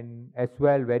 and as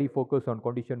well very focused on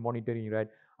condition monitoring, right?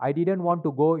 I didn't want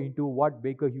to go into what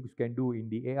Baker Hughes can do in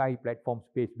the AI platform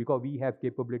space because we have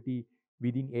capability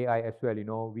within AI as well. You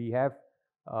know, we have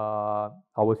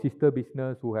our sister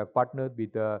business who have partnered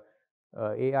with a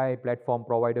AI platform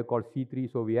provider called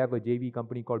C3. So we have a JV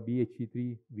company called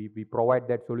BHC3. We provide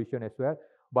that solution as well.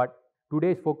 But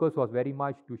today's focus was very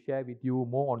much to share with you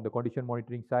more on the condition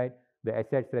monitoring side, the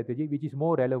asset strategy, which is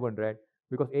more relevant, right?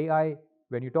 Because AI,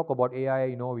 when you talk about AI,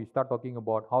 you know, we start talking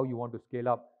about how you want to scale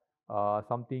up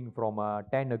something from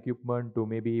 10 equipment to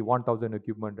maybe 1,000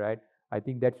 equipment, right? I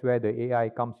think that's where the AI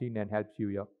comes in and helps you,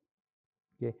 yeah.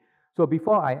 Okay. So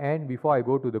before I end, before I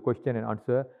go to the question and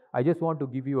answer, I just want to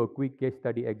give you a quick case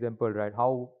study example, right?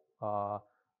 How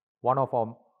one of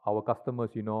our customers,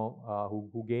 you know,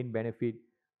 who gain benefit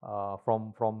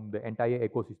from the entire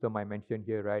ecosystem I mentioned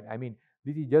here, right? I mean,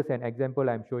 this is just an example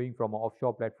I'm showing from an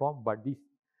offshore platform, but this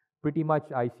pretty much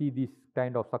I see this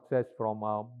kind of success from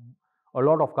a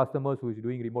lot of customers who is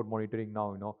doing remote monitoring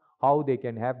now, you know, how they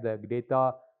can have the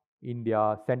data in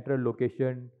their central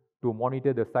location to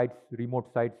monitor the sites, remote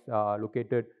sites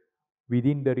located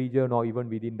within the region or even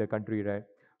within the country, right?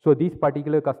 So this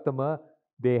particular customer,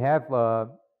 they have a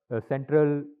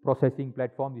central processing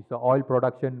platform. It's an oil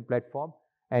production platform,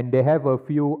 and they have a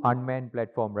few unmanned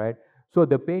platform, right? So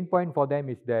the pain point for them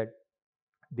is that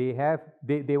they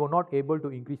were not able to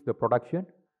increase the production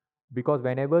because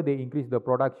whenever they increase the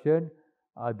production,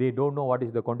 they don't know what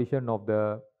is the condition of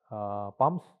the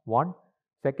pumps. One.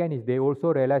 Second is they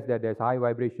also realize that there's high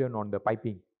vibration on the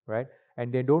piping, right?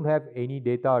 And they don't have any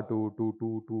data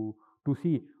to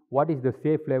see what is the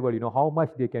safe level, you know, how much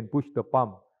they can push the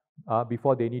pump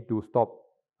before they need to stop.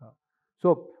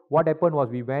 So what happened was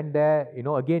we went there, you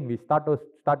know, again, we start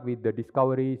with the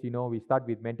discoveries, you know, we start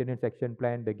with maintenance action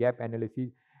plan, the gap analysis,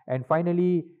 and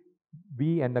finally,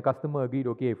 we and the customer agreed,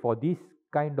 okay, for this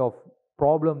kind of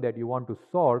problem that you want to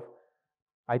solve,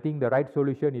 I think the right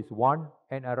solution is one,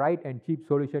 and a right and cheap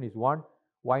solution is one.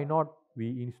 Why not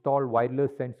we install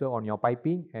wireless sensor on your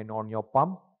piping and on your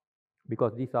pump,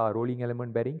 because these are rolling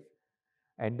element bearings,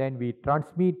 and then we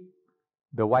transmit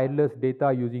the wireless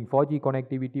data using 4G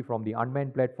connectivity from the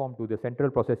unmanned platform to the central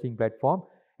processing platform.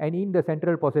 And in the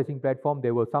central processing platform,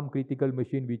 there were some critical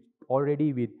machine which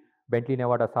already with Bentley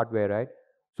Nevada's hardware, right?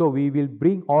 So we will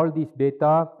bring all this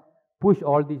data, push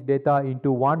all this data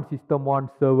into one system, one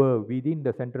server within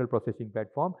the central processing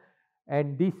platform.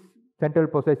 And this central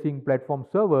processing platform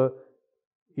server,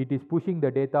 it is pushing the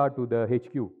data to the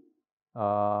HQ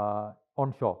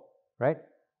onshore, right?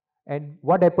 And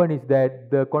what happened is that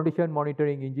the condition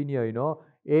monitoring engineer, you know,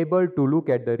 able to look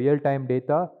at the real-time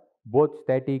data, both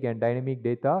static and dynamic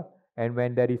data. And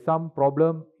when there is some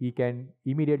problem, he can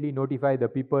immediately notify the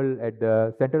people at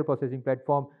the central processing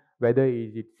platform whether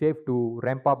is it safe to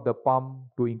ramp up the pump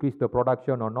to increase the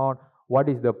production or not, what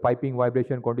is the piping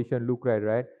vibration condition look like,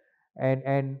 right?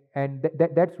 And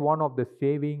that's one of the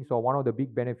savings or one of the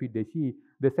big benefit they see.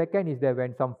 The second is that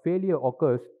when some failure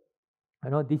occurs, you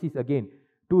know, this is again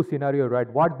two scenario,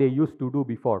 right? What they used to do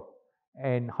before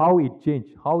and how it changed,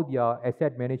 how their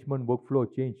asset management workflow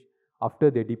changed after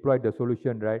they deployed the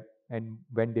solution, right? And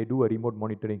when they do a remote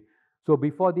monitoring. So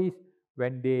before this,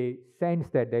 when they sense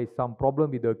that there is some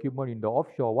problem with the equipment in the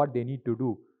offshore, what they need to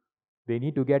do? They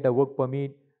need to get a work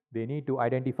permit, they need to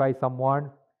identify someone,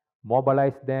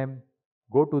 mobilize them,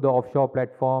 go to the offshore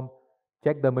platform,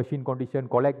 check the machine condition,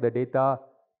 collect the data,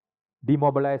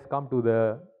 demobilize, come to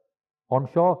the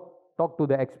onshore, talk to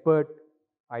the expert,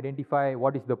 identify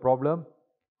what is the problem,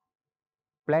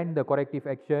 plan the corrective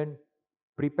action,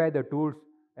 prepare the tools,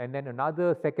 and then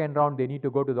another second round they need to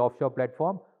go to the offshore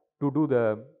platform to do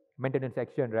the maintenance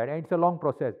action, right? And it's a long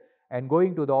process. And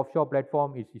going to the offshore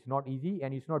platform is not easy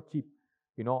and it's not cheap.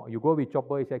 You know, you go with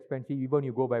chopper, it's expensive, even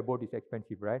you go by boat, it's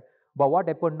expensive, right? But what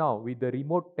happened now with the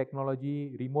remote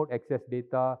technology, remote access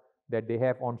data that they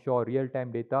have onshore,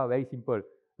 real-time data, very simple.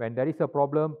 When there is a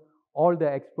problem, all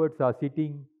the experts are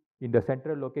sitting in the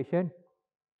central location.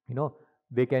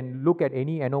 They can look at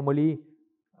any anomaly,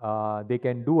 they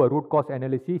can do a root cause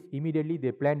analysis, immediately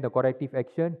they plan the corrective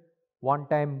action, one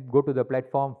time go to the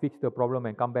platform, fix the problem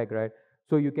and come back, right?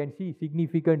 So you can see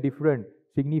significant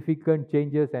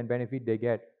changes and benefit they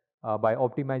get by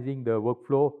optimizing the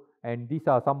workflow, and these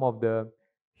are some of the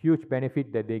huge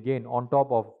benefit that they gain on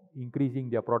top of increasing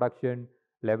their production,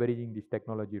 leveraging this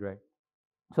technology, right?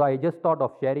 So I just thought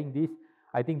of sharing this.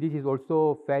 I think this is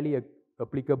also fairly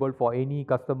applicable for any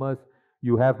customers.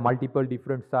 You have multiple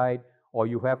different sites, or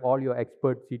you have all your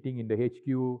experts sitting in the HQ,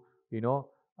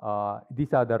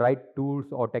 these are the right tools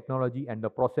or technology and the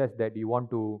process that you want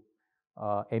to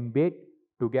embed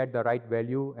to get the right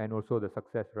value and also the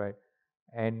success, right?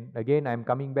 And again, I'm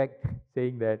coming back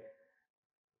saying that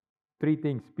three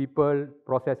things: people,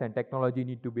 process, and technology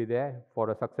need to be there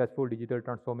for a successful digital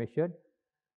transformation.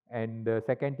 And the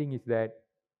second thing is that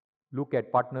look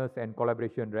at partners and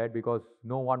collaboration, right? Because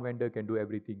no one vendor can do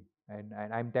everything. And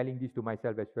I'm telling this to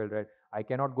myself as well, right? I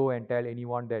cannot go and tell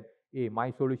anyone that, hey,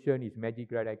 my solution is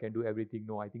magic, right? I can do everything.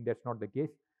 No, I think that's not the case.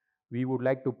 We would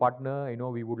like to partner,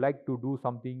 we would like to do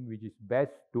something which is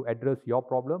best to address your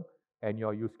problem and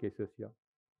your use cases here.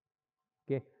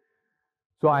 Okay.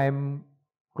 So I'm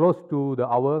close to the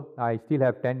hour. I still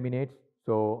have 10 minutes.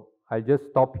 So I'll just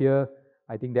stop here.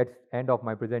 I think that's end of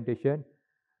my presentation.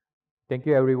 Thank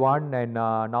you, everyone. And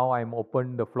now I'm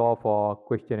open the floor for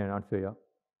question and answer here.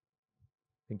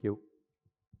 Thank you.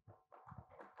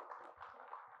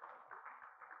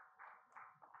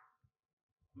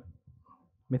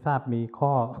 ไม่ทราบมีข้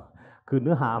อคือเ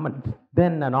นื้อหามันแน่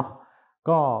นนะเนาะ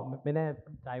ก็ไม่แน่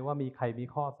ใจว่ามีใครมี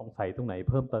ข้อสงสัยตรงไหน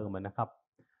เพิ่มเติมนะครับ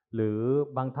หรือ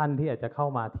บางท่านที่อาจจะเข้า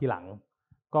มาทีหลัง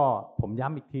ก็ผมย้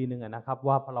ำอีกทีนึงนะครับ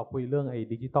ว่าพอเราคุยเรื่องไอ้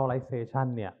Digitalization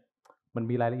เนี่ยมัน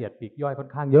มีรายละเอียดปลีกย่อยค่อ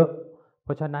นข้างเยอะเพ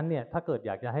ราะฉะนั้นเนี่ยถ้าเกิดอ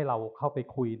ยากจะให้เราเข้าไป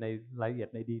คุยในรายละเอียด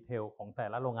ในดีเทลของแต่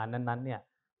ละโรงงานนั้นๆเนี่ย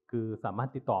คือสามารถ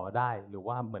ติดต่อมาได้หรือ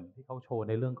ว่าเหมือนที่เขาโชว์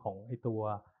ในเรื่องของไอ้ตัว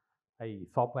ไอ้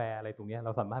ซอฟต์แวร์อะไรตรงนี้เร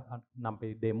าสามารถนำไป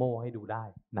เดโมให้ดูได้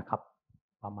นะครับ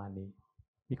ประมาณนี้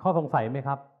มีข้อสงสัยไหมค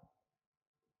รับ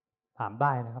ถามไ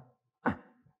ด้นะครับ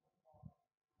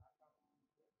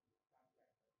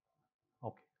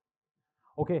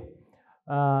Okay.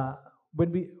 When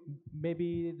we maybe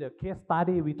the case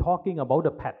study we talking about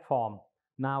the platform.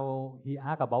 Now he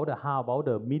asked about how about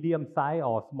the medium size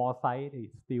or small size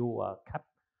is still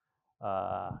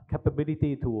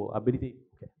capability to ability.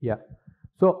 Okay. Yeah.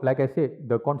 So like I said,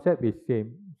 the concept is same.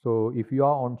 So if you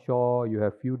are onshore, you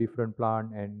have few different plant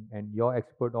and your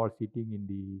expert all sitting in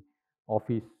the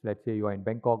office. Let's say you are in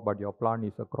Bangkok, but your plant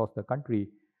is across the country,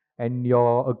 and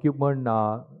your equipment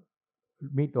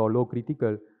mid or low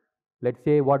critical. Let's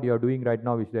say what you are doing right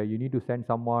now is that you need to send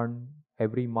someone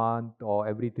every month or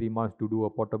every 3 months to do a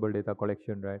portable data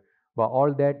collection, right? But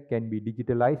all that can be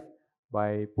digitalized by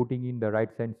putting in the right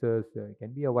sensors. It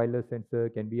can be a wireless sensor,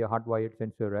 can be a hardwired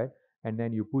sensor, right? And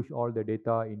then you push all the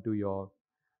data into your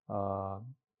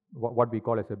what we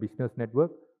call as a business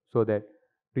network, so that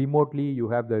remotely you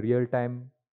have the real-time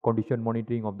condition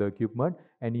monitoring of the equipment,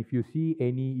 and if you see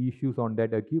any issues on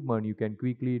that equipment, you can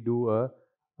quickly do a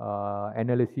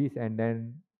analysis and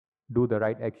then do the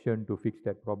right action to fix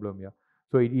that problem. Yeah.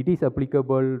 So it is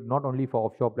applicable not only for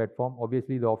offshore platform.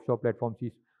 Obviously, the offshore platforms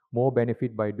is more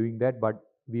benefit by doing that, but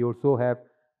we also have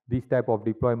this type of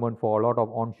deployment for a lot of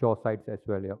onshore sites as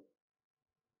well. Yeah.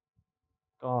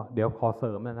 ก็เดี๋ยวขอเส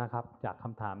ริมนะครับจากค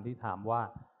ำถามที่ถามว่า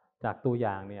จากตัวอ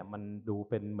ย่างเนี่ยมันดู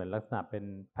เป็นเหมือนลักษณะเป็น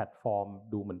แพลตฟอร์ม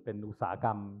ดูเหมือนเป็นอุตสาหกร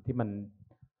รมที่มัน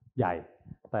ใหญ่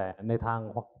แต่ในทาง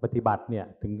ปฏิบัติเนี่ย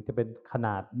ถึงจะเป็นขน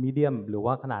าดมีเดียมหรือ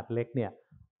ว่าขนาดเล็กเนี่ย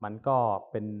มันก็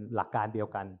เป็นหลักการเดียว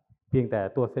กันเพียงแต่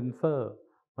ตัวเซ็นเซอร์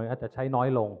มันอาจจะใช้น้อย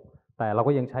ลงแต่เรา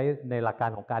ก็ยังใช้ในหลักการ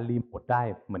ของการรีโมทได้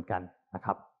เหมือนกันนะค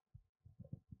รับ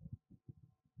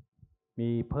มี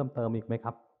เพิ่มเติมอีกไหมค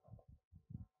รับ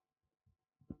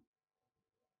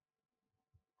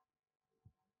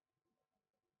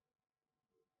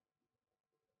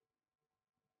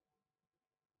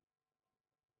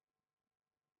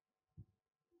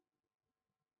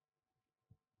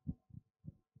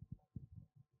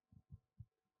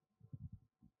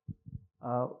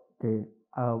Okay,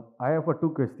 I have two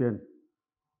questions.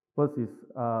 First is,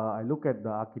 I look at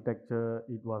the architecture,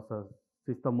 it was a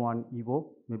System 1 Evo,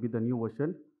 maybe the new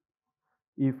version.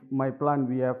 If my plan,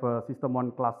 we have a System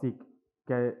 1 Classic,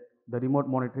 the remote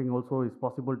monitoring also is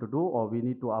possible to do, or we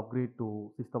need to upgrade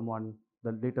to System 1,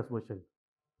 the latest version?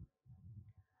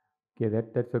 Okay,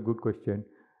 that's a good question.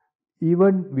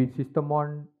 Even with System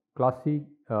 1 Classic,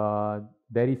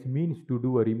 there is means to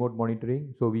do a remote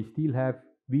monitoring. So we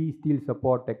still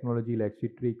support technology like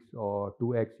Citrix or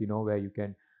 2X, where you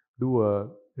can do a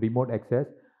remote access.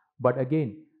 But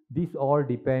again, this all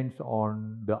depends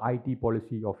on the IT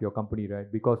policy of your company,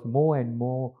 right? Because more and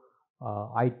more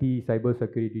IT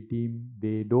cybersecurity team,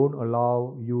 they don't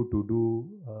allow you to do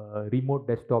remote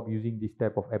desktop using this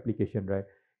type of application, right?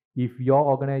 If your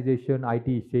organization IT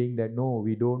is saying that no,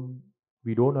 we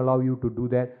don't allow you to do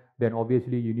that, then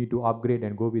obviously you need to upgrade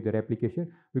and go with the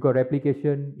replication, because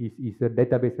replication is a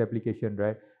database application,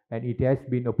 right? And it has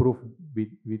been approved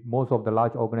with most of the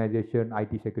large organization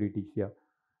IT securities, yeah.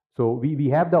 So we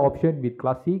have the option with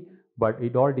Classic, but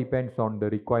it all depends on the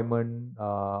requirement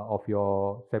of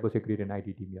your cybersecurity and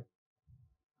IT team, yeah.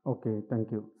 Okay,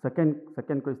 thank you.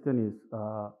 Second question is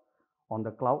on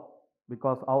the cloud,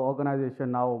 because our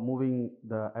organization now moving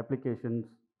the applications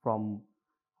from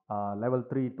level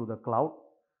 3 to the cloud.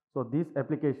 So this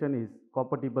application is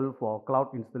compatible for cloud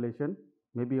installation,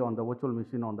 maybe on the virtual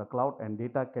machine on the cloud, and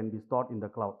data can be stored in the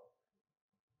cloud.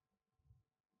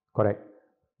 Correct.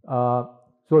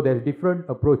 So there's different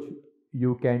approach.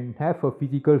 You can have a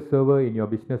physical server in your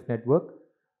business network.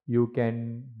 You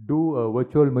can do a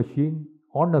virtual machine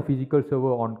on a physical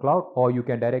server on cloud, or you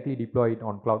can directly deploy it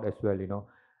on cloud as well, you know.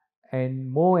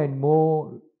 And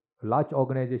more large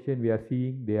organization we are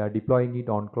seeing, they are deploying it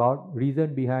on cloud.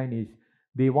 Reason behind is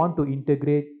they want to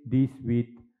integrate this with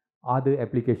other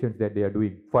applications that they are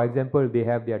doing. For example, they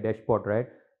have their dashboard, right?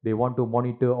 They want to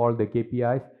monitor all the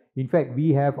KPIs. In fact,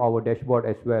 we have our dashboard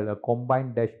as well, a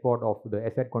combined dashboard of the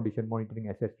asset condition monitoring,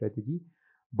 asset strategy.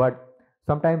 But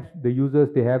sometimes the users,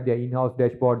 they have their in-house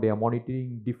dashboard, they are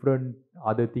monitoring different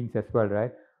other things as well,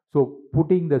 right? So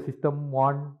putting the system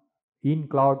one in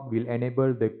cloud will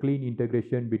enable the clean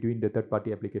integration between the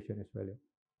third-party application as well.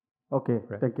 Yeah. Okay,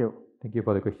 right. Thank you. Thank you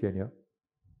for the question, yeah.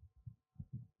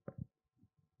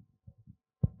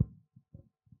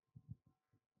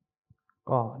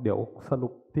 ก็เดี๋ยวสรุ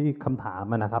ปที่คำถาม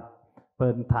นะครับเปิ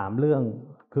ดถามเรื่อง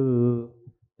คือ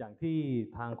อย่างที่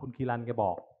ทางคุณคีรันแกบ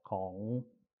อกของ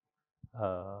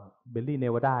เบลลี่เน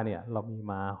วาดาเนี่ยเรามี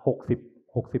มา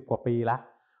60กว่าปีแล้ว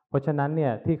เพราะฉะนั้นเนี่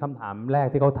ยที่คำถามแรก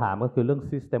ที่เขาถามก็คือเรื่อง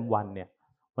System 1เนี่ย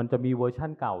มันจะมีเวอร์ชั่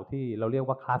นเก่าที่เราเรียก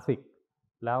ว่า Classic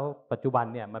แล้วปัจจุบัน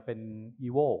เนี่ยมันเป็น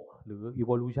Evo หรือ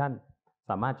Evolution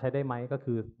สามารถใช้ได้ไหมก็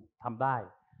คือทำได้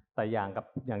แต่อ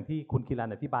ย่างที่คุณคีรั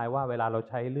นอธิบายว่าเวลาเรา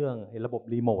ใช้เรื่องระบบ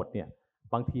รีโมทเนี่ย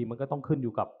บางทีมันก็ต้องขึ้นอ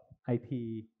ยู่กับ IT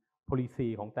policy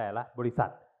ของแต่ละบริษั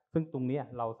ทซึ่งตรงนี้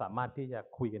เราสามารถที่จะ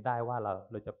คุยกันได้ว่า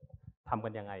เราจะทำกั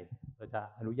นยังไงเราจะ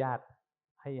อนุญาต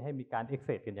ให้มีการ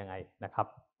access กันยังไงนะครับ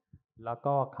แล้ว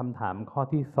ก็คำถามข้อ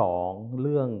ที่2เ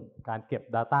รื่องการเก็บ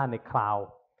Data ใน Cloud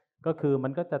ก็คือมั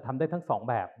นก็จะทำได้ทั้ง2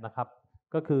แบบนะครับ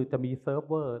ก็คือจะมีเซิร์ฟ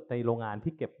เวอร์ในโรงงาน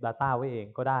ที่เก็บ Data ไว้เอง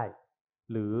ก็ได้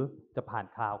หรือจะผ่าน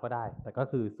คลาวด์ก็ได้แต่ก็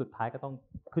คือสุดท้ายก็ต้อง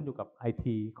ขึ้นอยู่กับ IT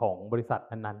ของบริษัท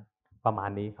นั้นๆประมาณ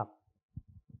นี้ครับ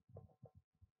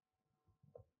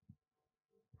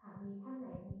มีท่านไหน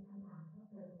มีคำถามเพิ่ม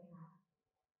เติมไหมคะ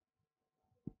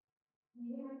มีไ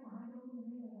หมคะสามารถยกมือ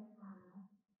ได้เลยนะคะ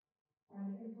ตอน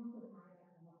นี้เป็นช่วงสุดท้ายแล้ว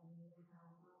สำหรับวันนี้นะคะ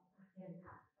ก็เชิญ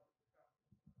ค่ะ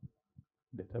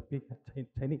เดี๋ยวพี่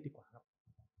ใช้นี่ดีกว่าครับ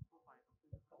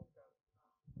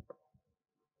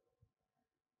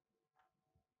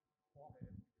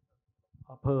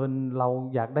เพลินเรา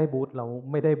อยากได้บูธเรา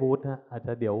ไม่ได้บูธนะอาจจ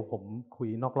ะเดี๋ยวผมคุย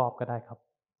นอกรอบก็ได้ครับ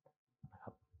นะค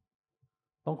รับ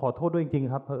ต้องขอโทษด้วยจริง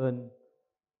ๆครับเพ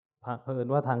ลิน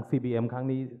ว่าทาง CBM ครั้ง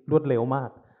นี้รวดเร็วมาก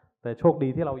แต่โชคดี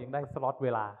ที่เรายังได้สล็อตเว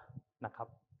ลานะครับ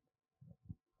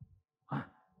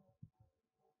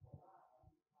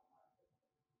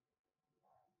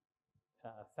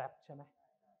แซปใช่ไหม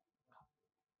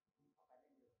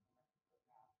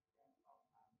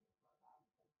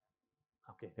โ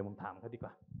อเคเดี๋ยวผมถามเขาดีก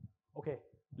ว่าโอเค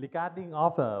regarding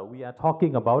of we are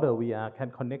talking about we can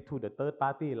connect to the third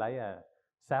party like a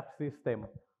SAP system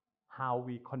how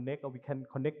we connect or we can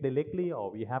connect directly or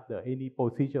we have the any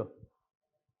procedure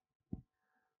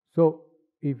so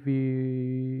if we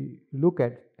look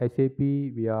at SAP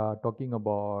we are talking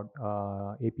about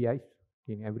APIs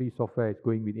in every software is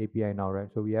going with API now, right?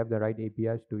 So we have the right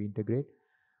APIs to integrate.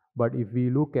 But if we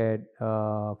look at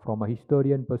from a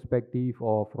historian perspective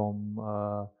or from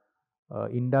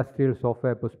industrial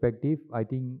software perspective, I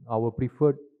think our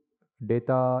preferred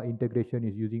data integration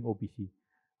is using OPC,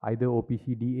 either OPC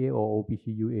DA or OPC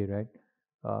UA, right?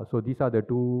 So these are the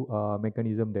two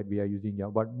mechanisms that we are using.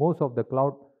 Yeah. But most of the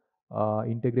cloud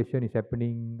integration is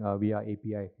happening via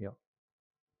API. Yeah.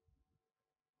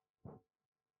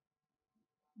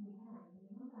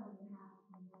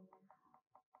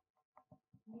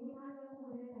 มีท่านย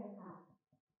กมือได้เลยค่ะ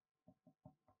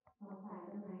สงสัย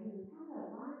ตรงไหนหรือถ้าเกิด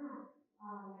ว่า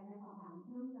อยากจะสอบถามเ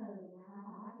พิ่มเติมนะคะส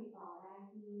ามารถติดต่อได้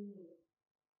ที่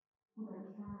คุณอนุ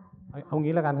ชาติเอา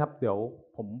งี้แล้วกันครับเดี๋ยว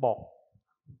ผมบอก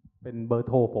เป็นเบอร์โ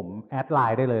ทรผมแอดไล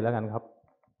น์ได้เลยแล้วกันครับ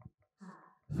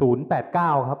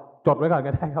089ครับจดไว้ก่อน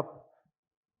ก็ได้ครับ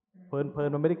เพลิน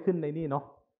มันไม่ได้ขึ้นในนี่เนาะ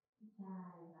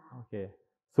โอเค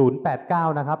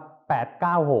089นะครับ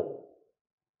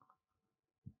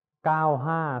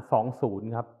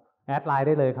8969520ครับแอดไลน์ไ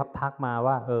ด้เลยครับทักมา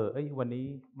ว่าวันนี้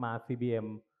มา CBM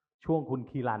ช่วงคุณ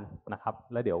คีรันนะครับ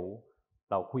แล้วเดี๋ยว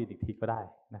เราคุยอีกทีก็ได้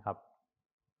นะครับ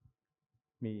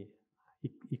มี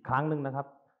อีกครั้งหนึ่งนะครับ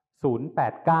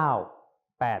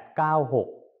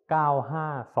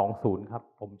089-896-9520ครับ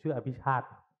ผมชื่ออภิชาติ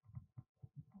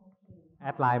แอ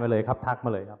ดไลน์มาเลยครับทักม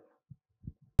าเลยครับ